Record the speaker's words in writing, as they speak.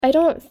I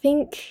don't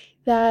think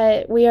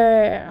that we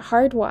are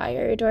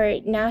hardwired or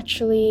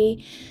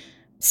naturally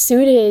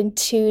suited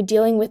to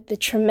dealing with the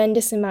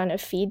tremendous amount of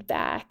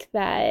feedback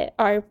that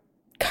our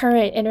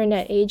current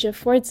internet age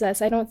affords us.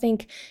 I don't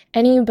think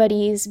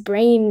anybody's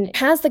brain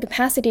has the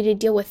capacity to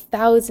deal with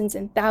thousands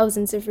and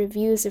thousands of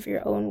reviews of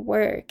your own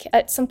work.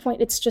 At some point,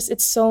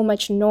 it's so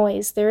much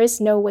noise. There is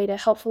no way to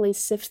helpfully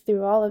sift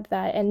through all of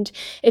that. And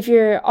if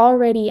you're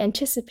already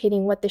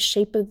anticipating what the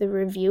shape of the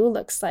review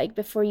looks like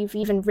before you've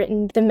even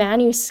written the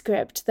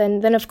manuscript,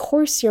 then of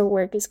course your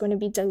work is going to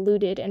be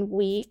diluted and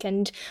weak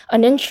and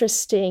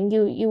uninteresting.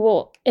 You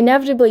will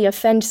inevitably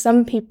offend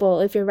some people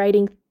if you're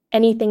writing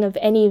anything of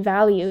any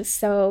value.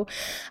 So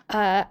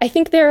I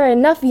think there are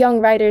enough young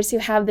writers who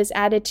have this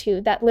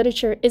attitude that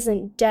literature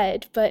isn't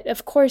dead, but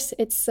of course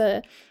it's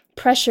a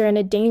pressure and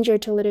a danger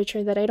to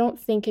literature that I don't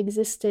think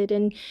existed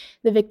in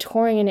the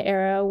Victorian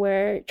era,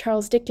 where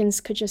Charles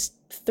Dickens could just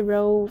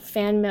throw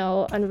fan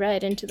mail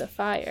unread into the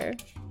fire.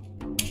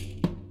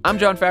 I'm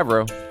Jon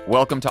Favreau.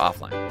 Welcome to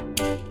Offline.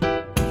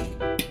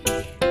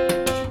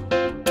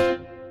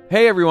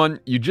 Hey everyone,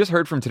 you just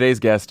heard from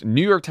today's guest,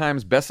 New York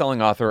Times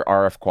bestselling author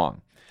R.F.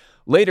 Kuang.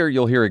 Later,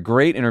 you'll hear a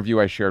great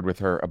interview I shared with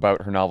her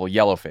about her novel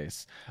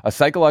Yellowface, a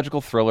psychological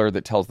thriller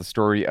that tells the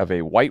story of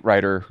a white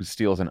writer who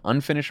steals an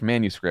unfinished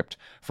manuscript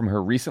from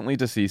her recently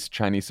deceased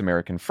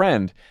Chinese-American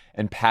friend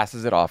and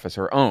passes it off as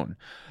her own.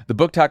 The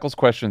book tackles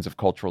questions of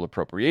cultural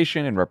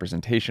appropriation and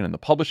representation in the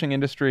publishing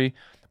industry,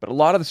 but a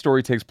lot of the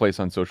story takes place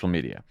on social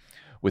media.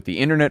 With the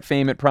internet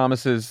fame it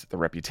promises, the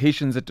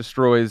reputations it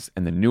destroys,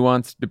 and the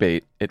nuanced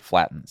debate it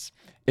flattens.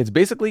 It's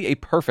basically a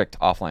perfect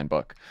offline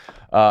book,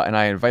 and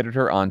I invited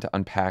her on to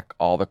unpack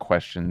all the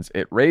questions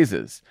it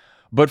raises.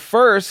 But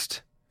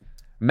first,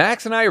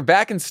 Max and I are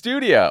back in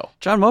studio.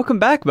 John, welcome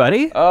back,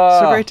 buddy.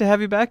 So great to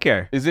have you back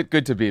here. Is it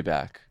good to be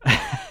back?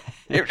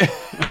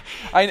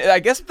 I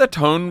guess the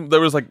tone,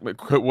 there was like,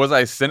 was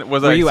I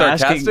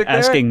sarcastic there?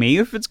 Asking me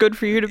if it's good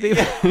for you to be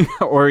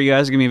back? Or are you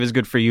asking me if it's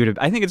good for you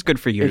to... I think it's good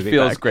for you to be back. It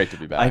feels great to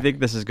be back. I think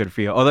this is good for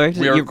you. Although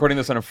we are recording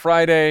this on a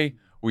Friday.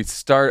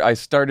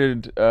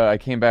 I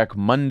came back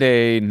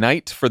Monday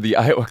night for the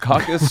Iowa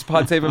caucus,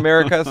 Pod Save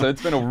America, so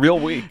it's been a real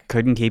week.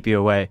 Couldn't keep you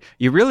away.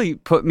 You really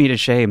put me to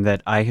shame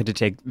that I had to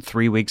take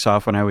 3 weeks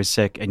off when I was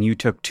sick, and you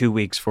took 2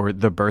 weeks for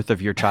the birth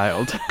of your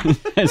child.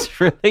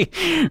 It's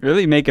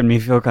really making me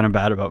feel kind of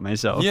bad about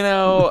myself. You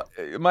know,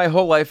 my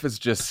whole life is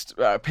just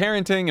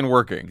parenting and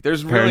working.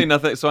 There's really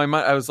nothing. So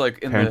I was like...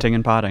 Parenting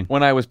and potting.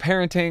 When I was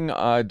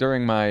parenting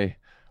during my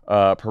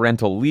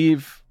parental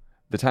leave,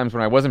 the times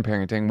when I wasn't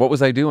parenting, what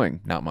was I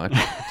doing? Not much.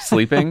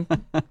 Sleeping,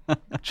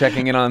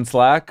 checking in on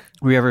Slack.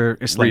 Were you ever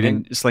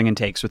slinging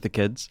takes with the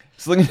kids?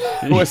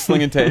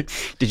 Slinging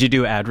takes. Did you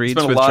do ad reads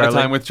with Charlie? Spent a lot of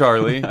time with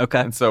Charlie.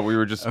 Okay. And so we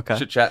were just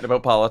chit-chatting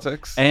about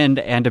politics. And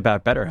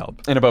about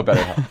BetterHelp. And about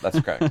BetterHelp. That's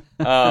correct.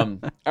 All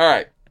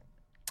right.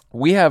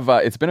 We have,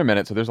 it's been a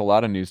minute, so there's a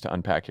lot of news to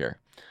unpack here.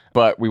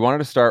 But we wanted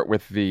to start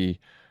with the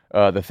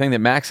thing that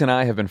Max and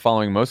I have been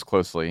following most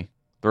closely,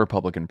 the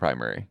Republican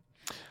primary.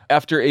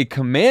 After a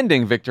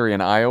commanding victory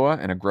in Iowa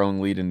and a growing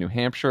lead in New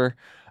Hampshire,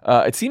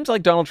 it seems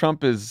like Donald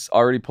Trump is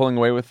already pulling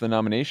away with the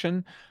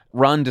nomination.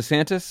 Ron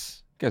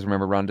DeSantis, you guys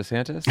remember Ron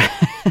DeSantis?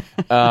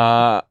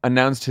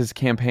 Announced his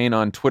campaign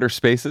on Twitter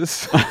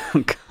Spaces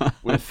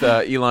with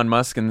Elon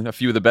Musk and a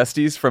few of the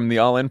besties from the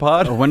All In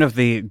Pod. One of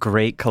the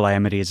great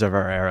calamities of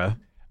our era.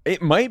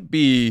 It might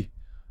be,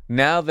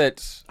 now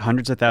that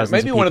hundreds of thousands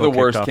of people one of the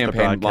worst kicked off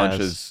campaign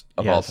launches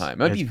of all time.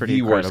 It might be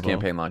the worst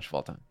campaign launch of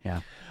all time. Yeah.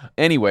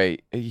 Anyway,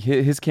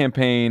 his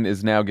campaign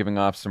is now giving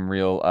off some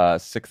real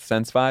Sixth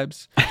Sense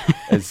vibes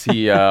as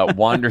he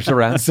wanders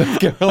around South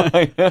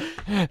Carolina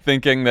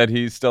thinking that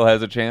he still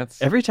has a chance.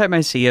 Every time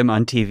I see him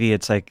on TV,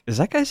 it's like, is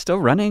that guy still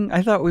running?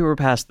 I thought we were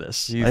past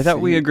this. I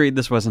thought we agreed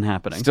this wasn't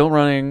happening. Still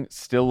running,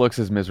 still looks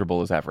as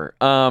miserable as ever.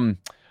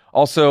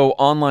 Also,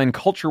 online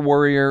culture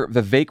warrior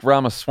Vivek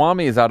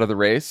Ramaswamy is out of the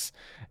race,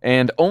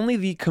 and only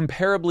the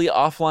comparably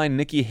offline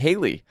Nikki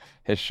Haley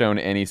has shown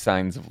any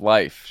signs of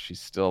life. She's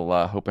still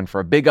hoping for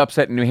a big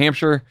upset in New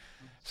Hampshire,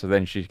 so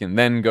then she can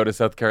then go to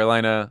South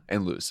Carolina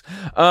and lose.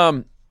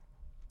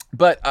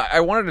 But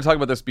I wanted to talk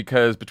about this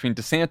because between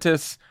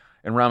DeSantis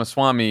and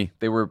Ramaswamy,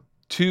 they were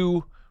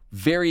two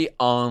very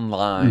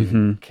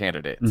online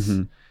candidates.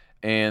 Mm-hmm.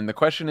 And the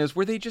question is,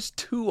 were they just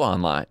too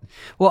online?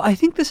 Well, I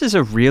think this is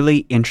a really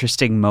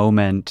interesting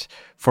moment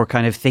for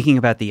kind of thinking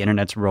about the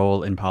internet's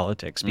role in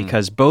politics,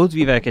 because both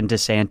Vivek and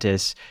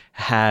DeSantis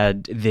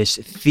had this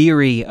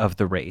theory of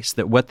the race,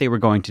 that what they were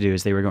going to do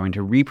is they were going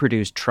to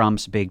reproduce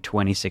Trump's big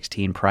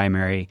 2016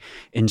 primary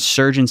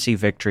insurgency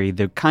victory,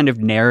 the kind of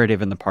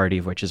narrative in the party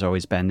of which has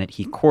always been that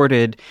he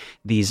courted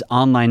these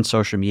online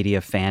social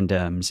media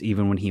fandoms,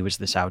 even when he was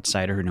this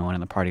outsider who no one in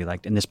the party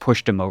liked, and this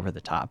pushed him over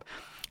the top.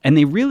 And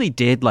they really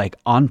did, like,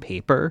 on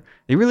paper,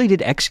 they really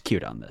did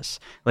execute on this.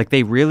 Like,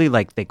 they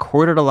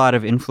courted a lot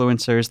of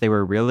influencers. They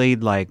were really,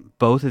 like,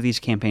 both of these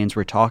campaigns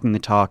were talking the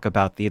talk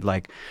about the,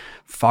 like,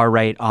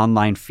 far-right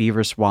online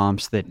fever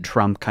swamps that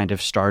Trump kind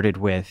of started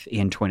with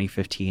in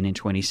 2015 and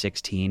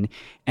 2016.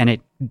 And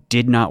it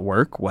did not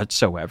work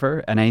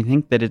whatsoever. And I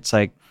think that it's,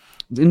 like,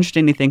 It's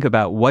interesting to think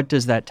about what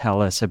does that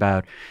tell us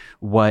about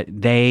what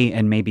they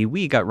and maybe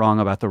we got wrong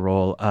about the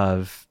role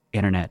of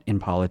internet in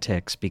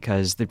politics,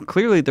 because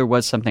clearly there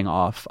was something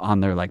off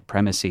on their like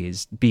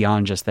premises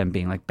beyond just them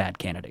being like bad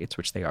candidates,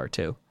 which they are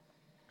too.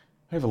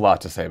 I have a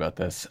lot to say about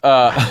this.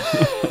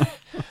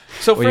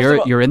 So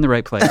well, you're in the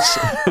right place.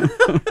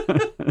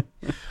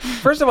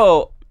 First of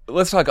all,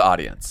 let's talk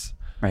audience.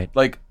 Right.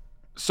 Like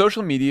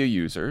social media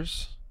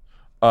users,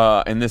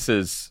 and this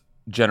is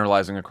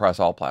generalizing across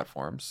all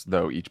platforms,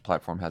 though each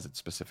platform has its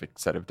specific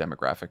set of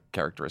demographic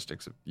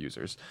characteristics of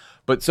users.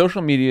 But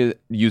social media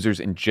users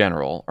in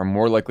general are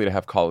more likely to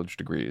have college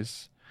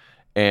degrees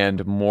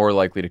and more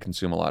likely to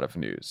consume a lot of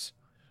news.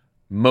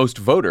 Most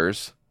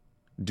voters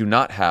do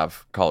not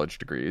have college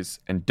degrees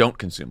and don't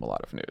consume a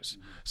lot of news.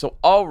 So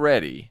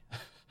already,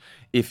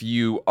 if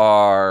you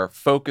are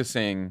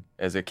focusing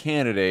as a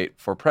candidate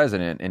for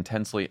president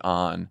intensely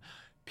on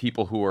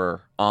people who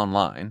are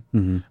online,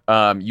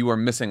 you are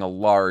missing a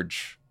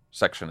large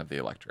section of the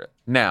electorate.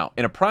 Now,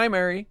 in a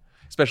primary,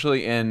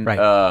 especially in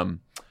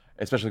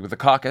especially with the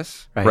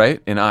caucus, right,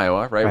 in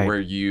Iowa, right, where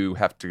you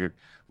have to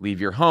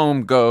leave your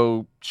home,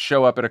 go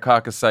show up at a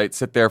caucus site,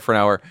 sit there for an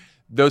hour,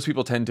 those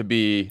people tend to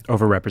be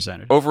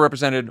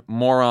overrepresented,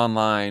 more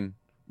online,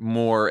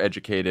 more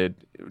educated.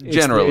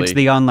 Generally, it's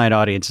the online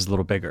audience is a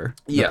little bigger.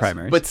 Yes, the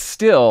primaries. But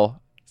still,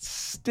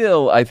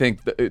 I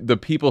think the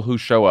people who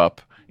show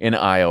up in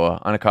Iowa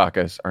on a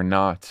caucus are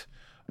not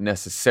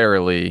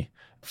necessarily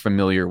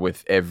familiar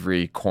with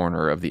every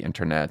corner of the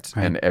internet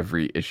and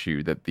every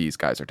issue that these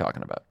guys are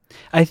talking about.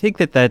 I think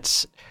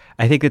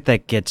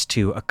that gets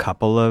to a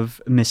couple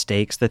of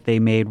mistakes that they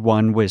made.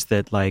 One was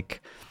that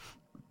like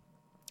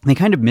they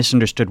kind of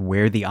misunderstood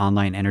where the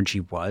online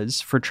energy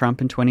was for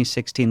Trump in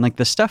 2016. Like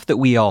the stuff that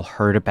we all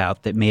heard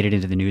about that made it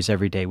into the news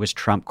every day was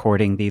Trump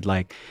courting the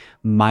like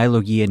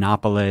Milo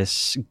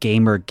Yiannopoulos,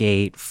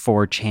 Gamergate,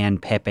 4chan,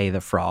 Pepe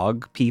the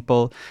Frog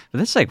people. But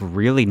that's like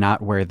really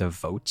not where the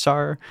votes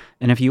are.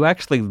 And if you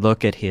actually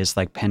look at his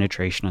like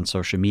penetration on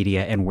social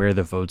media and where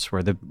the votes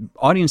were, the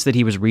audience that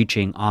he was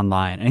reaching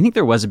online, and I think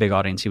there was a big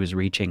audience he was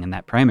reaching in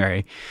that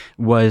primary,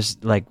 was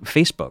like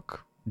Facebook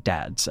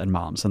dads and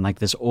moms and like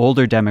this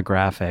older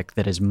demographic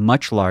that is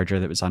much larger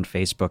that was on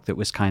Facebook, that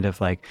was kind of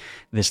like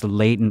this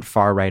latent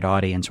far right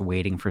audience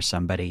waiting for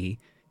somebody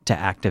to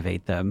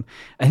activate them.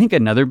 I think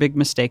another big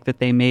mistake that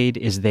they made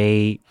is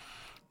they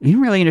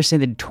didn't really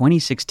understand that in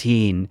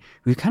 2016,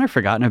 we've kind of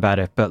forgotten about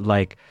it, but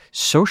like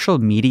social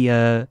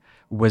media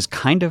was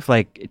kind of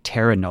like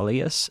terra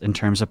nullius in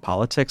terms of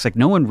politics. Like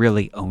no one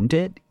really owned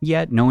it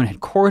yet. No one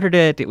had courted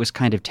it. It was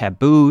kind of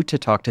taboo to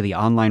talk to the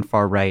online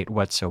far right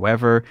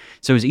whatsoever.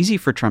 So it was easy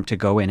for Trump to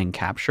go in and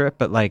capture it.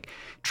 But like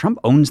Trump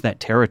owns that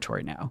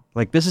territory now.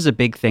 Like this is a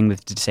big thing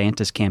that the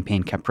DeSantis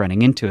campaign kept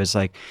running into, is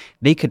like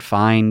they could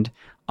find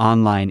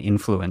online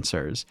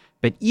influencers.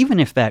 But even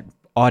if that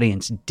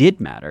audience did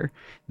matter,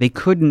 they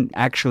couldn't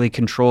actually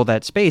control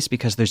that space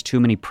because there's too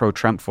many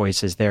pro-Trump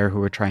voices there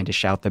who are trying to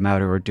shout them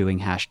out or are doing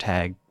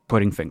hashtag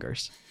pudding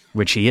fingers,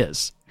 which he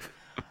is.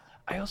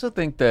 I also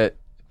think that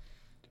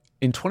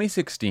in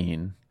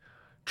 2016,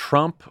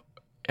 Trump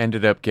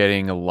ended up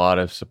getting a lot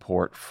of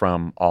support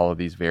from all of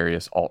these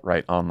various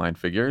alt-right online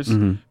figures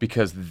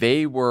because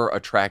they were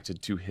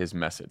attracted to his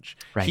message.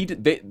 Right.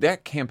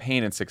 That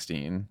campaign in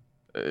 2016,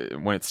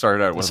 when it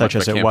started out, it wasn't Such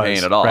much as of a it campaign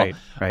was. at all.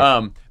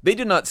 Right. They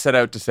did not set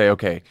out to say,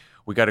 okay,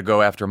 we got to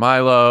go after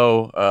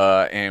Milo,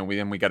 and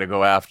we got to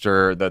go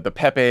after the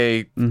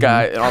Pepe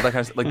guy and all that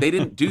kind of stuff. Like they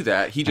didn't do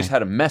that. He just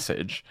had a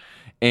message,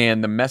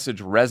 and the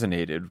message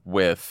resonated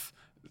with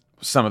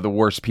some of the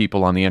worst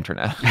people on the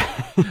internet,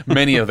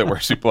 many of the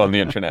worst people on the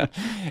internet.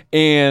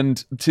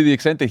 And to the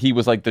extent that he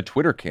was like the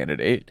Twitter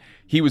candidate,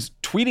 he was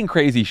tweeting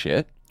crazy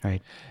shit.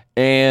 Right.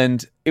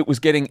 And it was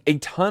getting a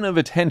ton of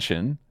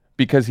attention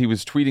because he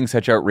was tweeting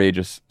such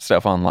outrageous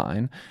stuff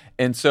online.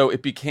 And so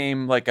it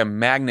became like a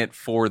magnet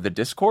for the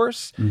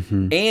discourse.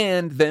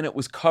 And then it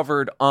was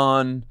covered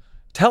on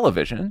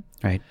television,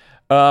 Right.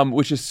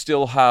 Which is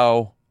still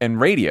how, and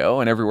radio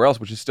and everywhere else,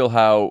 which is still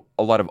how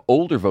a lot of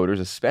older voters,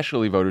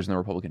 especially voters in the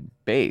Republican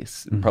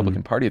base, the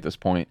Republican Party at this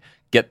point,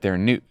 get their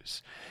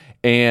news.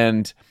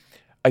 And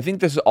I think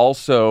this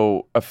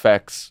also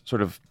affects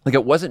sort of, like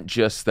it wasn't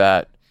just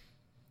that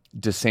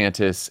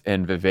DeSantis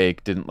and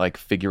Vivek didn't like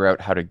figure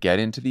out how to get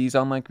into these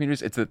online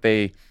communities. It's that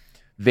they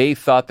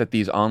thought that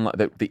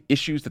that the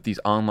issues that these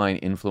online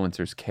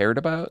influencers cared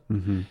about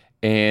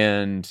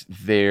and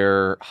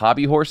their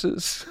hobby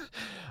horses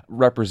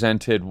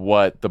represented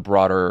what the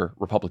broader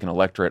Republican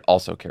electorate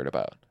also cared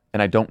about.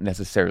 And I don't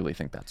necessarily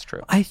think that's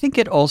true. I think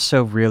it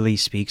also really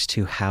speaks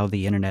to how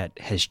the internet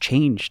has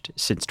changed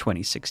since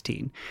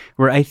 2016,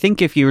 where I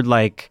think if you're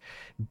like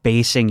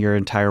basing your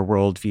entire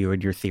worldview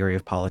and your theory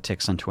of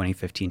politics on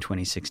 2015,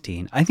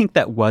 2016, I think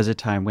that was a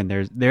time when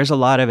there's a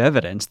lot of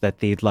evidence that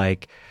the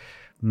like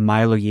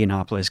Milo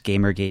Yiannopoulos,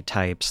 Gamergate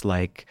types,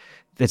 like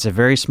it's a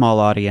very small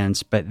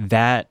audience, but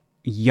that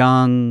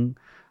young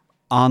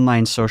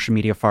online social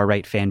media far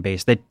right fan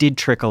base that did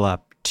trickle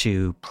up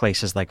to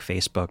places like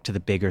Facebook, to the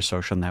bigger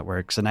social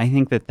networks. And I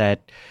think that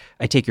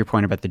I take your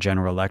point about the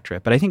general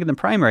electorate, but I think in the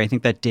primary, I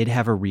think that did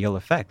have a real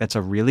effect. That's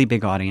a really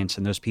big audience,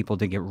 and those people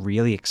did get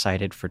really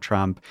excited for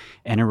Trump.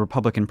 And in a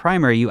Republican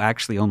primary, you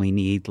actually only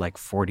need like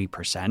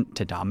 40%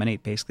 to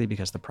dominate, basically,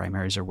 because the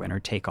primaries are winner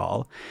take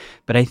all.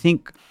 But I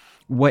think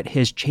what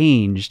has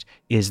changed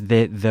is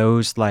that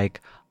those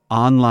like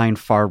online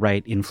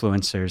far-right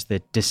influencers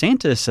that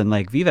DeSantis and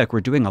like Vivek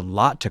were doing a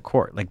lot to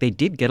court. Like they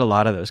did get a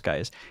lot of those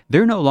guys.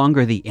 They're no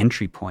longer the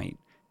entry point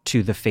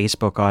to the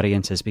Facebook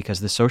audiences because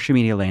the social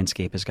media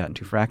landscape has gotten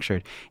too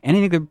fractured. And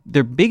I think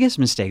their biggest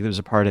mistake that was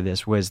a part of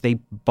this was they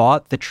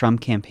bought the Trump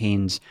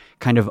campaign's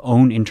kind of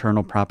own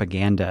internal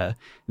propaganda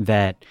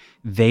that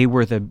they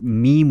were the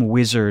meme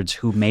wizards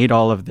who made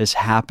all of this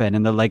happen.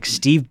 And the like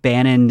Steve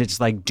Bannon,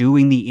 it's like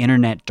doing the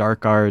internet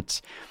dark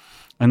arts.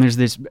 And there's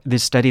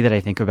this study that I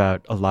think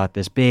about a lot,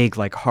 this big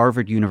like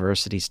Harvard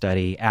University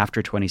study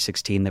after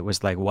 2016 that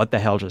was like, what the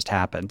hell just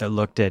happened? That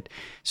looked at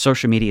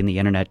social media and the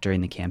internet during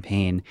the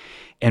campaign.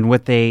 And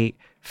what they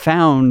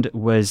found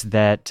was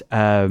that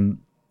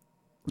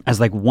as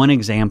like one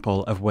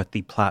example of what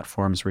the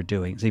platforms were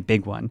doing, it's a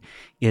big one,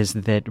 is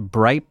that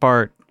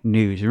Breitbart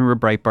News, you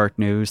remember Breitbart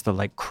News, the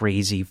like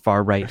crazy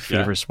far-right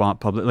fever swamp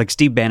public, like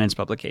Steve Bannon's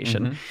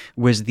publication,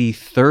 was the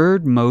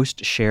third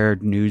most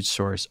shared news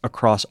source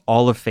across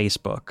all of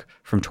Facebook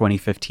from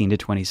 2015 to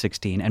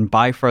 2016, and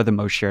by far the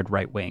most shared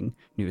right-wing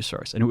news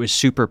source. And it was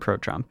super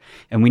pro-Trump.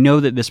 And we know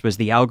that this was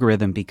the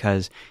algorithm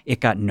because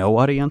it got no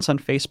audience on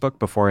Facebook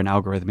before an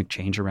algorithmic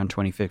change around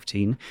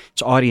 2015.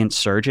 Its audience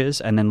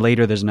surges, and then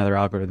later there's another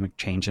algorithmic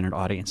change and its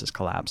audiences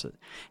collapses.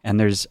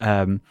 And there's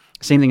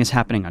same thing is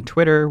happening on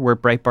Twitter, where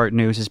Breitbart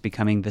News is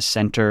becoming the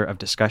center of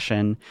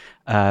discussion.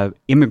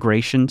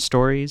 Immigration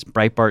stories,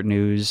 Breitbart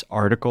News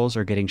articles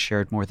are getting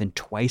shared more than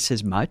twice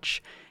as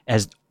much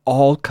as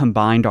all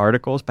combined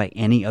articles by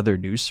any other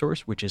news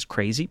source, which is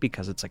crazy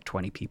because it's like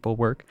 20 people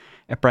work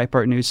at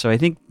Breitbart News. So I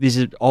think this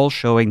is all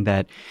showing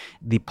that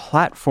the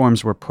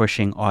platforms were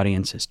pushing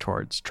audiences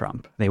towards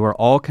Trump. They were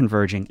all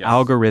converging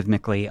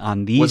algorithmically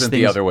on these Wasn't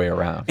things. the other way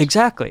around.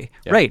 Exactly.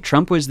 Yeah. Right.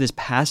 Trump was this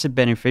passive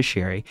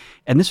beneficiary.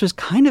 And this was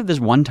kind of this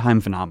one-time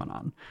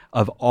phenomenon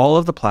of all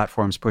of the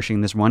platforms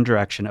pushing this one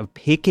direction of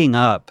picking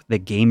up the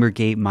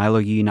Gamergate,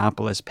 Milo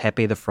Yiannopoulos,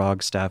 Pepe the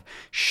Frog stuff,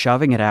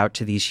 shoving it out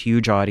to these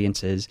huge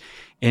audiences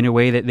in a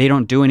way that they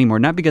don't do anymore,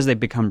 not because they've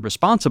become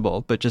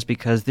responsible, but just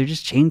because they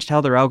just changed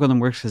how their algorithm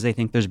works because they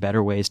think there's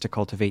better ways to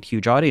cultivate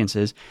huge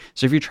audiences.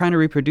 So if you're trying to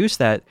reproduce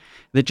that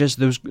just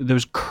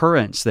those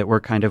currents that were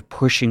kind of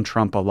pushing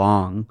Trump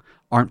along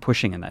aren't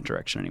pushing in that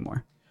direction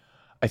anymore.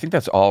 I think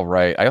that's all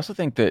right. I also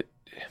think that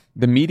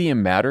the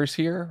medium matters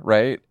here,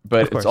 right?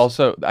 But it's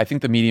also, I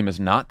think the medium is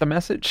not the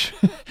message.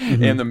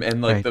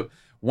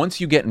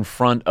 Once you get in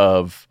front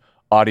of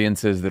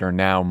audiences that are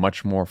now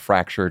much more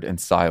fractured and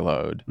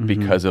siloed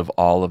because of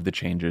all of the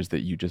changes that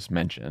you just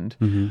mentioned,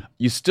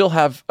 you still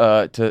have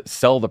to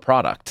sell the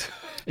product.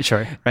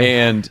 Sure. Right.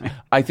 And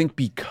I think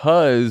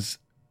because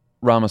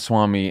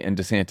Ramaswamy and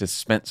DeSantis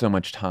spent so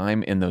much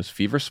time in those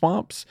fever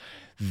swamps,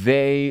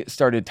 they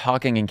started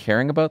talking and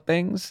caring about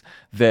things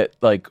that,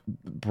 like,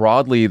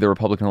 broadly the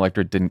Republican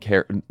electorate didn't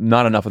care.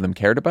 Not enough of them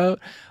cared about.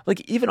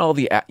 Like, even all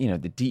the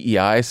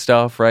DEI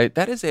stuff, right?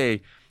 There is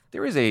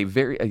a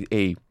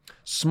very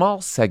small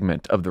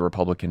segment of the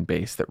Republican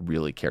base that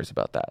really cares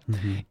about that,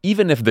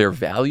 even if their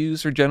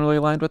values are generally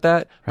aligned with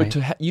that. But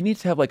you need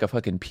to have like a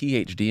fucking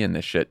PhD in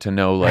this shit to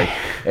know like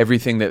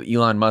everything that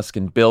Elon Musk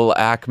and Bill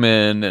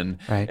Ackman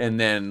and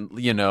then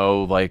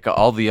like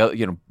all the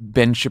other,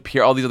 Ben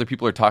Shapiro, all these other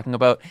people are talking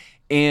about.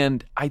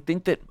 And I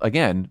think that,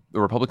 again,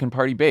 the Republican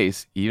Party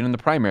base, even in the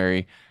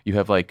primary, you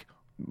have like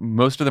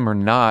most of them are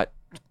not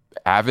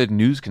avid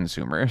news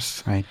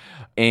consumers. Right.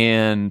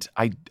 And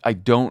I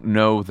don't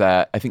know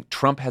that. I think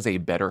Trump has a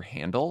better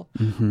handle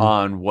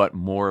on what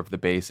more of the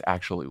base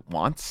actually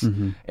wants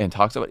and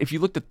talks about. If you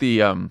looked at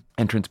the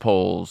entrance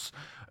polls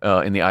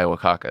in the Iowa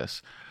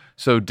caucus,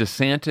 so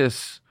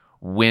DeSantis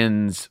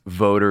wins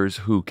voters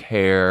who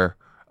care,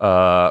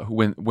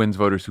 wins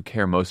voters who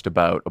care most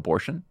about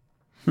abortion.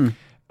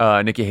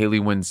 Nikki Haley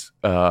wins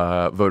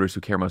voters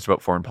who care most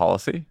about foreign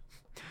policy.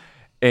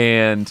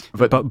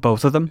 But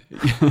both of them?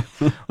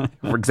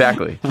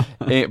 Exactly.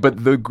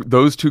 But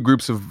those two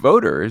groups of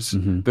voters,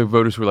 the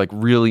voters who are like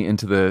really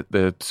into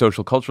the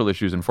social cultural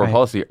issues and foreign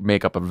policy,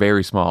 make up a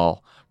very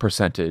small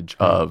percentage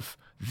of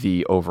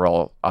the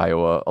overall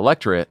Iowa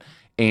electorate.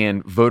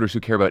 And voters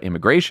who care about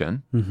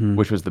immigration,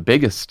 which was the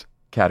biggest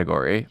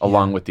category,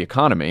 along with the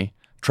economy,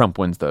 Trump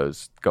wins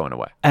those going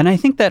away. And I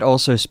think that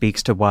also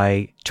speaks to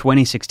why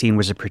 2016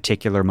 was a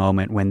particular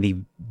moment when the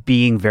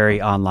being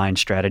very online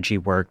strategy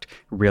worked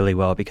really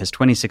well, because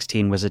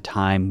 2016 was a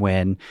time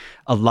when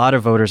a lot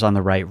of voters on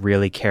the right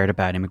really cared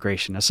about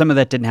immigration. Now, some of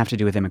that didn't have to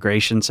do with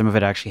immigration. Some of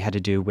it actually had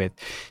to do with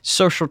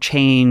social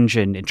change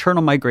and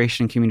internal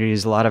migration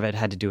communities. A lot of it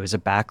had to do as a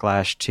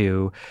backlash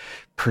to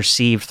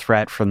perceived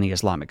threat from the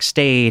Islamic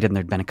State, and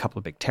there'd been a couple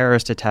of big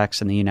terrorist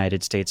attacks in the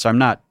United States. So I'm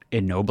not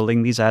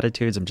ennobling these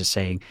attitudes. I'm just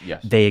saying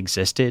Yes. they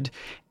existed.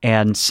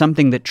 And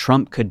something that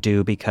Trump could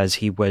do, because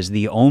he was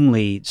the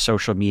only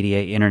social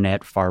media,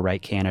 internet,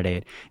 far-right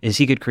candidate, is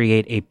he could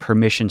create a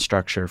permission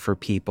structure for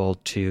people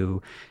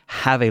to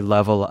have a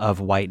level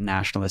of white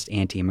nationalist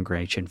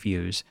anti-immigration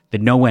views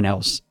that no one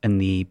else in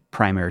the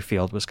primary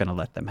field was going to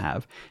let them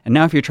have. And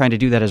now if you're trying to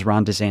do that as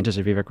Ron DeSantis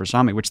or Vivek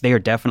Ramaswamy, which they are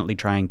definitely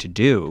trying to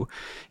do,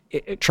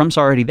 Trump's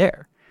already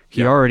there.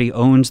 He already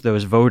owns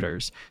those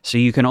voters. So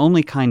you can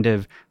only kind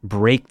of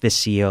break the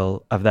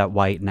seal of that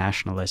white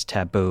nationalist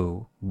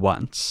taboo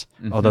once,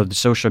 although the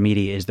social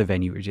media is the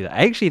venue where you do that.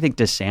 I actually think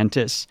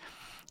DeSantis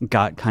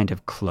got kind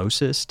of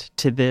closest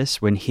to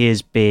this when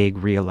his big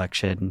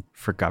re-election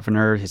for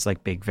governor, his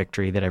like big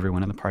victory that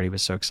everyone in the party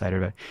was so excited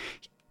about.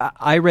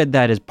 I read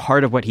that as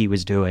part of what he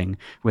was doing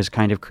was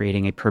kind of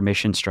creating a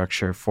permission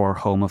structure for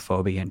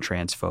homophobia and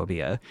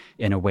transphobia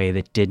in a way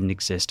that didn't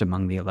exist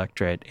among the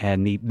electorate.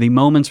 And the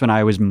moments when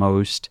I was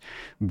most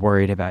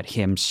worried about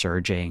him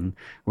surging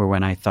were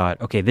when I thought,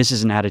 okay, this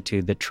is an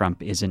attitude that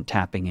Trump isn't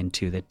tapping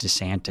into, that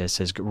DeSantis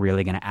is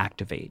really going to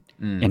activate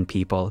in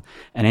people.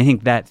 And I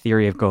think that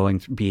theory of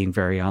being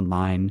very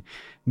online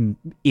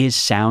is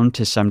sound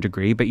to some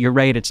degree, but you're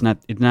right. It's not,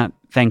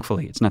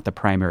 thankfully, it's not the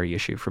primary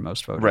issue for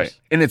most voters. Right.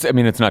 And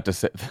it's not to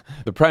say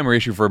the primary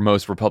issue for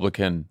most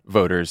Republican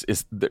voters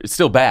is it's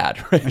still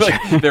bad, right?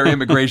 Like their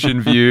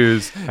immigration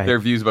views, their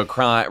views about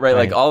crime, right?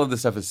 Like all of this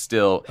stuff is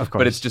still, of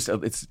course. But it's just,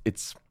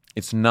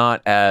 it's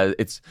not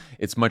as,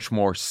 it's much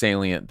more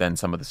salient than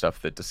some of the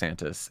stuff that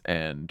DeSantis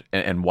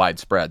and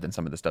widespread than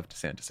some of the stuff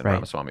DeSantis and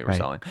Ramaswamy were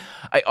selling.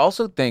 I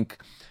also think,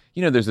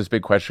 there's this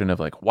big question of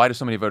like, why do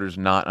so many voters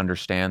not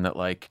understand that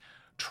like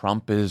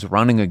Trump is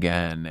running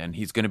again and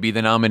he's going to be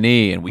the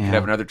nominee and we could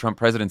have another Trump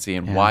presidency,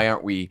 and why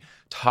aren't we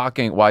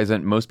talking? Why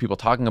isn't most people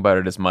talking about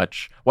it as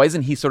much? Why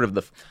isn't he sort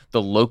of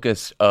the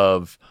locus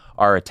of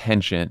our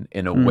attention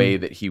in a way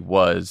that he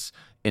was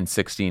in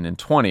 16 and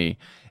 20?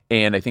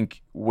 And I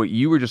think what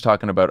you were just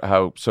talking about,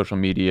 how social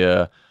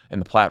media and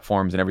the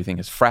platforms and everything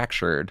is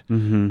fractured,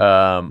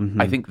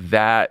 I think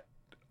that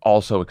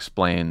also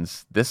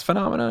explains this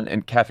phenomenon.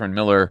 And Catherine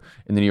Miller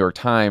in the New York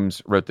Times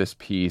wrote this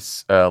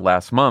piece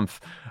last month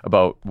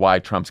about why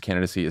Trump's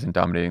candidacy isn't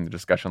dominating the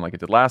discussion like it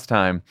did last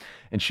time.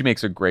 And she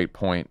makes a great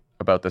point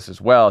about this as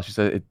well. She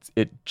said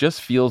it just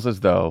feels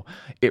as though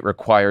it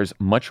requires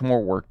much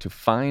more work to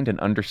find and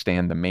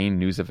understand the main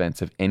news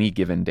events of any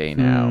given day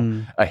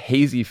now. A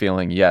hazy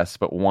feeling, yes,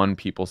 but one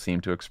people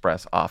seem to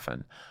express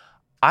often.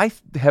 I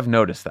have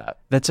noticed that.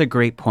 That's a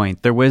great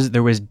point. There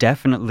was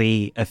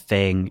definitely a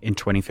thing in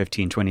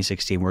 2015,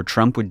 2016 where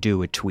Trump would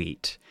do a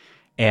tweet.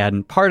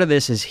 And part of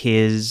this is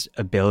his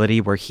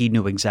ability where he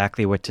knew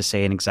exactly what to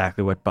say and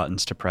exactly what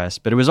buttons to press.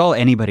 But it was all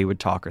anybody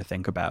would talk or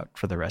think about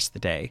for the rest of the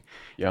day.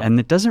 Yeah. And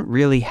it doesn't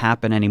really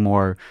happen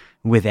anymore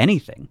with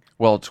anything.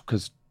 Well, it's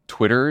because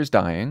Twitter is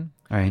dying.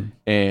 Right.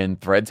 And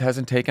Threads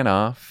hasn't taken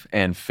off,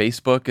 and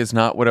Facebook is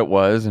not what it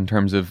was in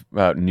terms of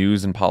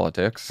news and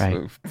politics,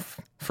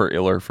 for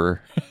ill or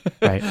for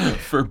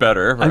for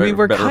better. I mean,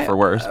 we're better for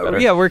worse.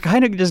 Yeah, we're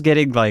kind of just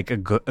getting like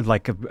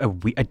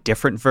a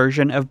different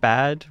version of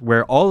bad,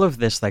 where all of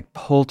this like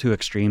pull to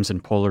extremes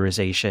and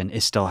polarization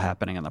is still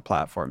happening on the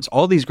platforms.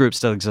 All these groups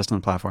still exist on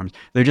the platforms.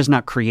 They're just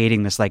not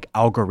creating this like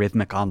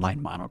algorithmic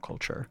online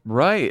monoculture.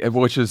 Right,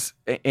 which is,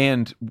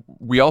 and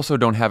we also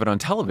don't have it on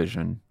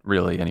television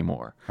really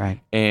anymore. Right.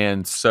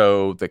 And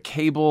so the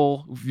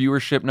cable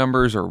viewership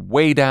numbers are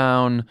way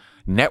down.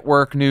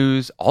 Network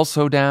news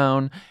also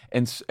down,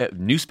 and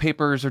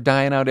newspapers are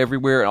dying out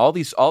everywhere. And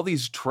all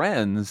these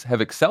trends have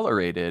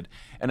accelerated,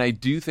 and I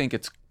do think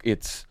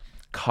it's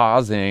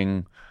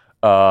causing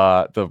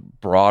the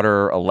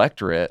broader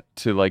electorate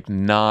to like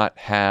not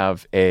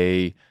have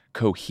a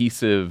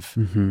cohesive,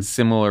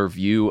 similar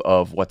view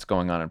of what's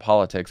going on in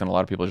politics, and a lot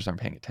of people just aren't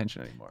paying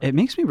attention anymore. It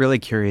makes me really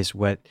curious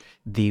what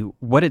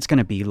it's going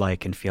to be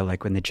like and feel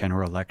like when the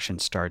general election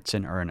starts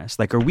in earnest.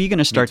 Like, are we going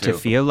to start to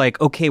feel like,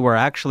 okay, we're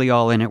actually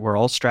all in it, we're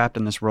all strapped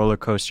in this roller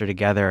coaster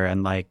together,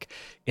 and like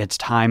it's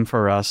time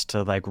for us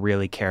to like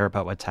really care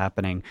about what's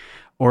happening?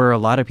 Or are a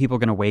lot of people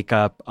going to wake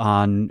up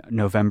on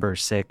November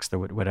 6th or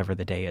whatever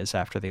the day is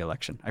after the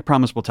election? I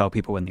promise we'll tell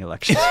people when the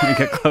election is going to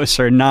get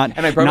closer, and I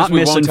promise not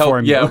we misinform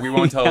won't tell, you. we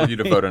won't tell you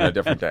to vote on a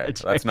different day.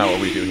 That's not what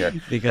we do here.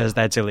 Because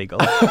that's illegal.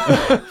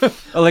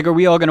 Like, are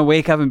we all going to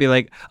wake up and be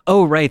like,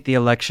 oh, right, the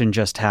election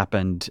just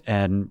happened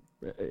and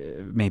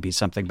maybe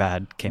something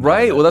bad came out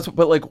of it? Well,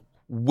 but like,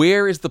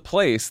 where is the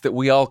place that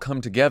we all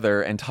come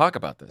together and talk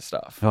about this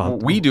stuff? Well,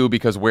 we do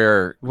because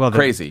we're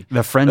crazy.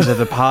 The Friends of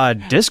the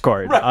Pod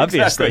Discord,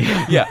 obviously.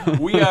 Exactly. Yeah,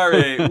 we are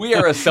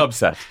a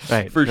subset,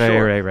 for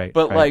sure. Right.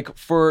 But like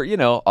for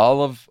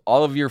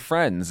all of your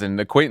friends and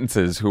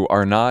acquaintances who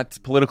are not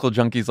political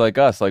junkies like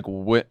us, like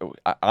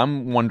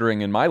I'm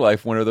wondering in my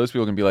life, when are those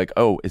people going to be like,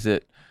 oh,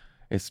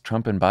 is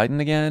Trump and Biden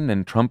again?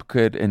 And Trump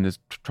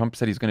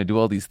said he's going to do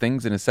all these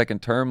things in his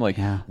second term. Like,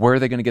 where are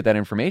they going to get that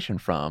information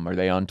from? Are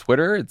they on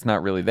Twitter? It's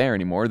not really there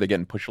anymore. Are they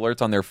getting push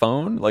alerts on their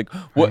phone? Like,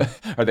 what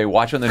are they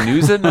watching the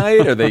news at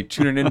night? Are they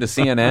tuning into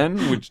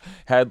CNN, which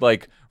had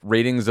like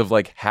ratings of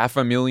like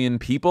 500,000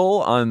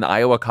 people on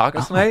Iowa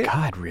caucus night. Oh my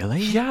God,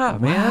 really? Yeah,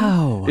 man.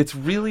 Wow. It's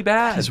really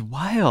bad. It's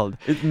wild.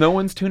 No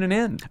one's tuning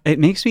in. It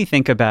makes me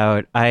think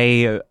about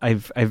I'm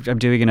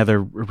doing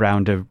another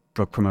round of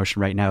book promotion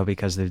right now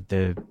because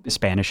the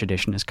Spanish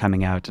edition is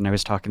coming out, and I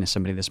was talking to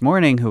somebody this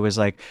morning who was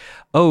like,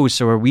 "Oh,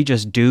 so are we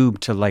just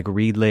doomed to like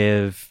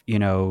relive,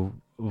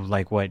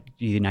 like what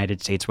the United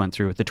States went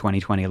through with the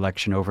 2020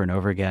 election over and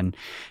over again?"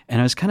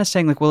 And I was kind of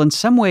saying like, well, in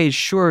some ways,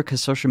 sure,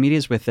 because social media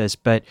is with this,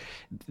 but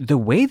the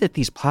way that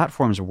these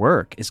platforms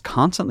work is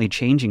constantly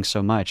changing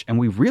so much, and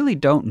we really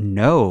don't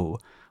know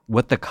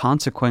what the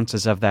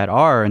consequences of that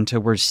are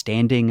until we're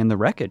standing in the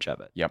wreckage of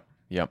it. Yep.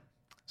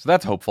 So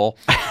that's hopeful.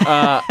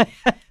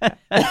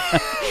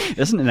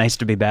 Isn't it nice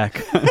to be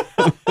back?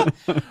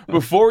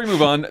 Before we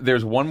move on,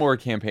 there's one more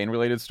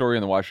campaign-related story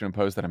in the Washington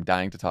Post that I'm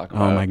dying to talk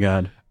about. Oh my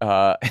God.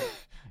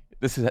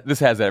 This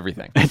has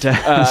everything. It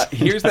does.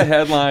 Here's the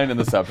headline and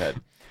the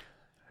subhead.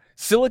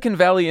 Silicon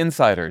Valley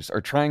insiders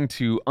are trying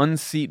to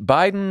unseat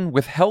Biden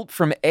with help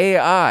from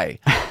AI.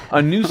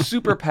 A new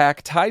super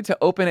PAC tied to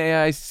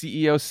OpenAI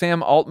CEO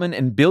Sam Altman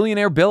and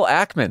billionaire Bill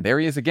Ackman, there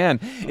he is again,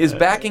 is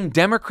backing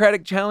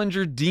Democratic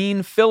challenger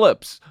Dean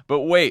Phillips.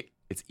 But wait,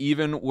 it's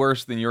even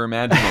worse than you're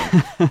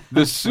imagining.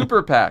 The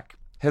super PAC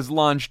has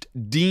launched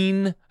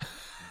Dean.bot.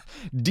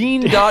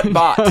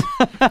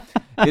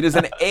 It is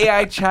an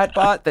AI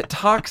chatbot that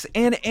talks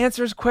and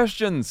answers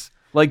questions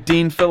like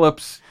Dean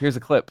Phillips. Here's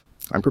a clip.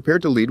 I'm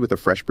prepared to lead with a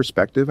fresh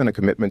perspective and a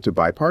commitment to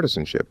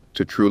bipartisanship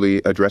to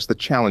truly address the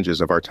challenges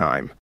of our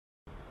time.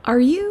 Are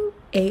you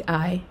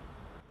AI?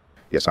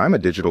 Yes, I'm a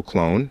digital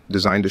clone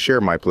designed to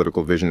share my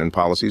political vision and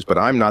policies, but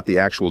I'm not the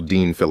actual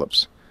Dean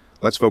Phillips.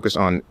 Let's focus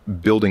on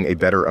building a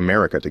better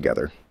America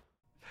together.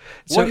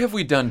 What have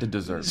we done to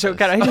deserve So this?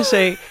 can I just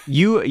say,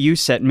 you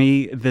sent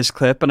me this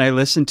clip and I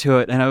listened to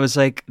it and I was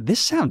like, this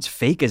sounds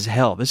fake as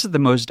hell. This is the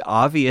most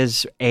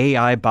obvious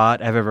AI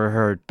bot I've ever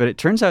heard. But it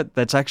turns out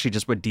that's actually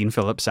just what Dean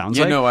Phillips sounds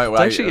like.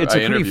 It's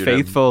a pretty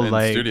faithful, in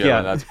like, studio,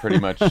 and that's pretty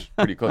much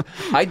pretty close.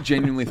 I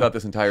genuinely thought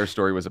this entire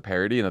story was a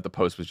parody and that the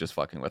Post was just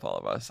fucking with all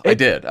of us. I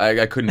did.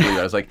 I couldn't believe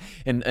it. I was like,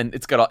 and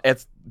it's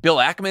Bill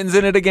Ackman's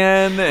in it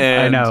again.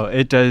 And I know,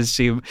 it does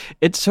seem,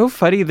 it's so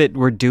funny that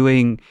we're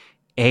doing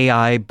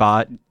AI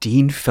bot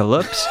Dean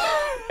Phillips.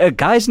 A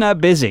guy's not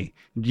busy.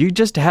 You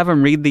just have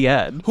him read the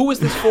ad. Who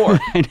is this for?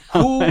 I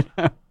know.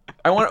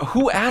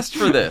 Who asked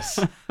for this?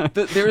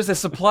 There is a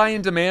supply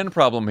and demand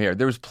problem here.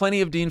 There was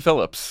plenty of Dean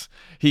Phillips.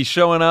 He's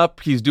showing up.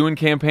 He's doing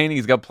campaigning.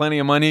 He's got plenty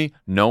of money.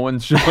 No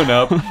one's showing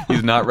up.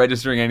 He's not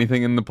registering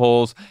anything in the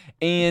polls.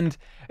 And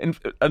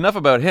enough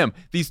about him.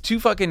 These two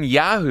fucking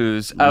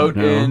yahoos out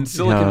in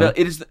Silicon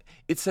Valley.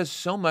 It says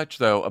so much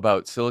though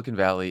about Silicon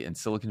Valley and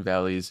Silicon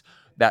Valley's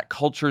that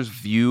culture's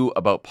view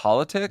about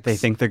politics. They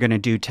think they're going to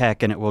do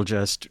tech and it will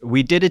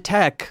we did a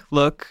tech.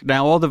 Look,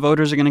 now all the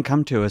voters are going to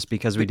come to us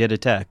because we did a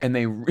tech. And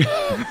they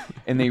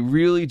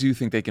really do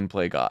think they can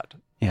play God.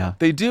 Yeah.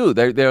 They do.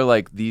 They're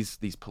like these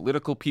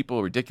political people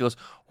are ridiculous.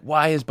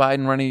 Why is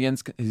Biden running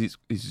against?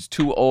 He's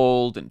too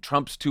old and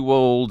Trump's too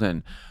old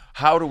and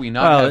how do we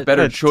not have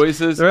better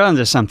choices? They're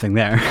onto something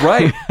there.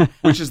 Right.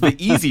 Which is the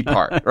easy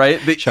part,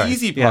 right? The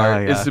easy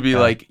part is to be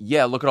like,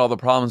 look at all the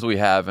problems we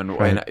have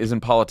and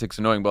isn't politics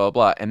annoying, blah,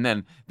 blah, blah. And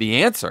then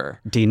the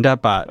answer.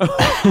 Dean.bot.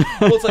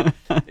 Well,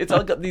 it's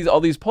like all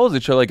these polls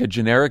that show like a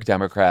generic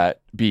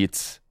Democrat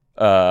beats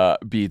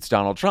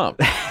Donald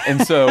Trump.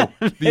 And so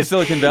these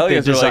Silicon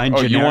Valleyans are like,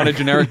 oh, you want a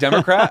generic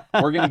Democrat?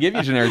 We're going to give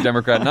you a generic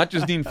Democrat, not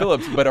just Dean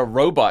Phillips, but a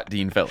robot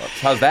Dean Phillips.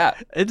 How's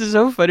that? It's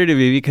so funny to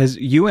me because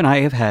you and I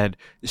have had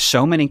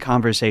so many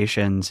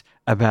conversations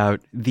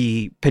about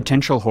the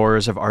potential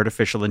horrors of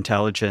artificial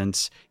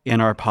intelligence in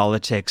our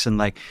politics and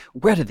like,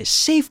 what are the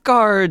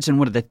safeguards and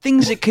what are the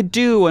things it could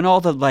do and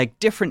all the like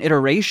different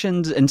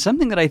iterations. And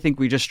something that I think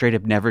we just straight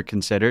up never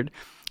considered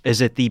is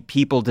that the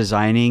people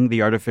designing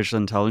the artificial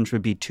intelligence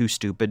would be too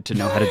stupid to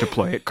know how to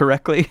deploy it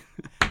correctly.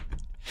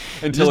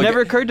 It just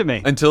never occurred to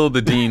me. Until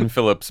the Dean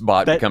Phillips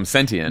bot becomes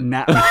sentient.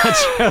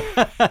 That's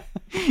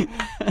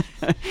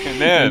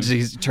and then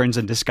he turns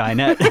into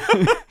Skynet.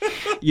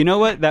 You know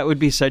what? That would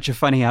be such a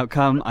funny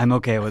outcome. I'm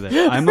okay with it.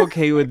 I'm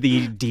okay with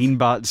the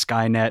Deanbot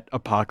Skynet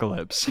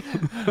apocalypse.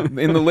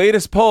 In the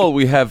latest poll,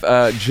 we have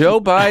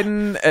Joe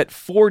Biden at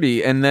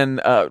 40, and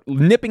then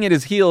nipping at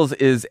his heels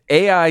is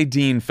AI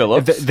Dean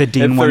Phillips. The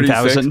Dean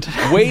 1000.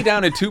 Way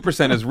down at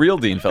 2% is real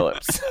Dean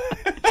Phillips.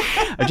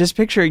 I just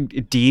picture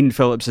Dean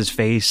Phillips's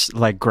face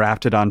like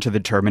grafted onto the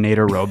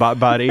Terminator robot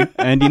body.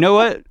 And you know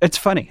what? It's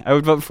funny. I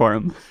would vote for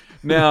him.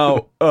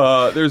 Now,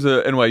 there's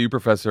a NYU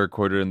professor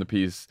quoted in the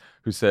piece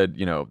who said,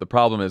 the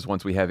problem is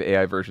once we have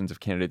AI versions of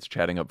candidates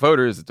chatting up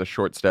voters, it's a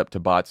short step to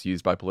bots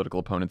used by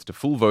political opponents to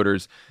fool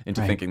voters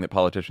into thinking that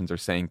politicians are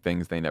saying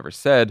things they never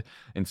said.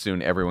 And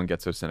soon everyone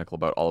gets so cynical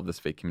about all of this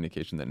fake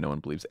communication that no one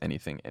believes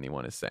anything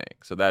anyone is saying.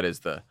 So that is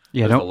the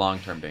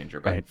long-term danger.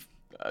 But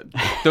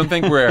don't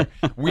think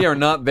we are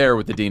not there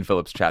with the Dean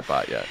Phillips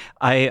chatbot yet.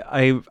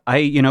 I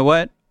you know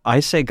what? I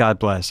say God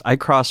bless. I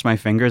cross my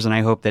fingers and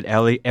I hope that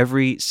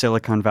every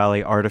Silicon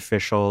Valley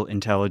artificial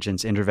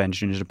intelligence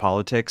intervention into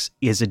politics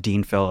is a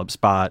Dean Phillips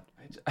bot.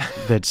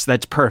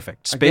 That's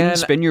perfect.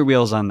 Spin your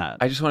wheels on that.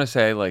 I just want to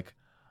say, like,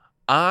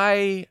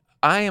 I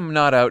am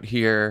not out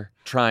here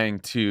trying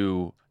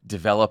to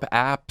develop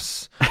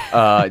apps,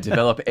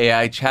 develop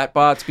AI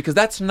chatbots, because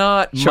that's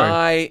not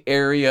my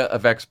area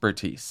of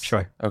expertise.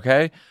 Sure.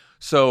 Okay?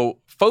 So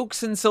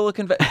folks in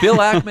Silicon Valley, Bill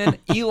Ackman,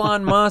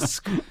 Elon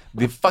Musk,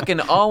 the fucking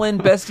all-in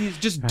besties,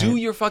 just do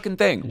your fucking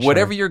thing. Sure.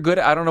 Whatever you're good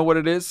at. I don't know what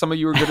it is. Some of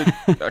you are good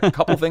at a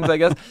couple things, I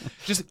guess.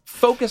 Just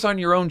focus on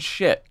your own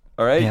shit,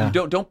 all right? Yeah.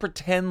 You don't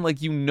pretend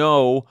like you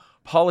know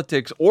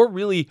politics or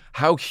really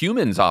how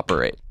humans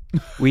operate.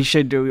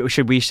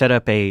 Should we set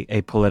up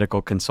a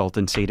political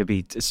consultancy to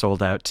be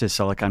sold out to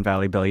Silicon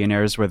Valley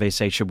billionaires where they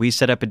say, should we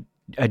set up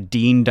a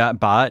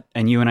Dean.bot?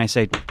 And you and I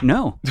say,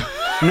 no.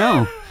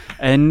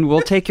 And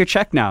we'll take your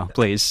check now,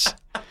 please.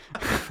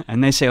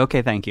 And they say,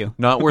 okay, thank you.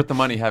 Not worth the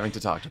money having to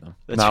talk to them.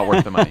 Not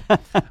worth the money.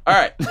 All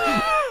right.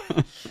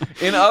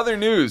 In other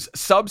news,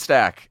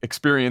 Substack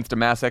experienced a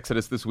mass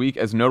exodus this week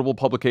as notable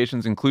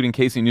publications, including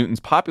Casey Newton's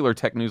popular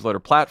tech newsletter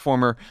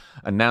Platformer,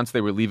 announced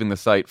they were leaving the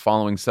site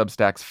following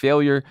Substack's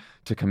failure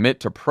to commit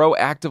to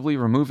proactively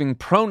removing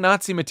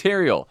pro-Nazi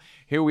material.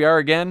 Here we are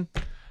again.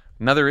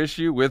 Another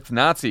issue with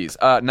Nazis.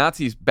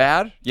 Nazis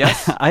bad?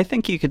 Yes? I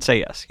think you could say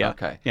yes. Yeah.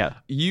 Okay. Yeah.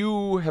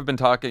 You have been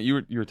talking,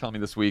 you were telling me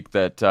this week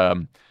that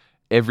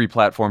every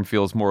platform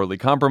feels morally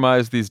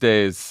compromised these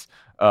days,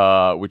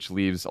 which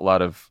leaves a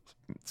lot of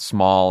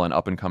small and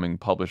up-and-coming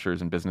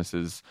publishers and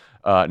businesses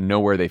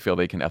nowhere they feel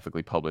they can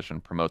ethically publish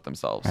and promote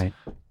themselves. Right.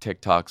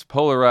 TikTok's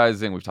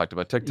polarizing. We've talked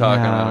about TikTok.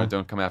 And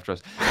don't come after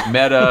us.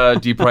 Meta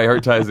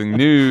deprioritizing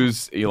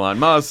news. Elon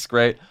Musk.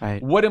 Right.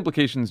 What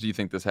implications do you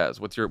think this has?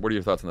 What are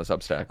your thoughts on the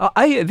Substack?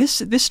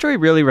 This story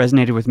really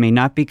resonated with me,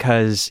 not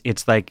because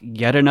it's like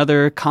yet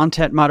another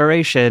content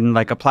moderation,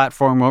 like a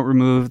platform won't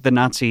remove the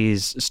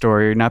Nazis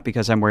story, not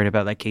because I'm worried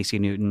about like Casey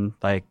Newton,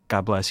 like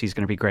God bless, he's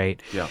going to be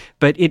great. Yeah.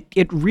 But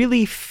it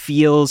really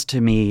feels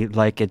to me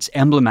like it's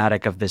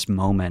emblematic of this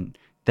moment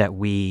that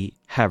we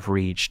have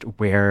reached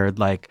where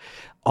like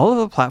all of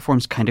the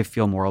platforms kind of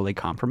feel morally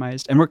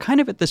compromised. And we're kind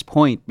of at this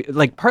point,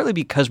 like partly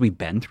because we've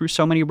been through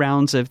so many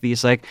rounds of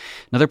these, like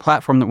another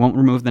platform that won't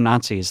remove the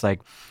Nazis.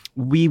 Like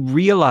we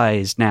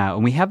realize now,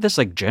 and we have this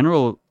like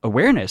general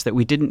awareness that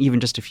we didn't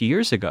even just a few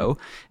years ago,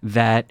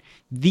 that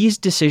these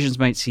decisions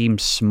might seem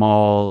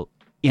small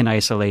in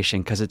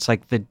isolation because it's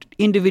like the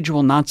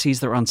individual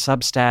Nazis that are on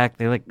Substack,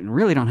 they like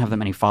really don't have that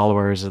many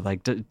followers.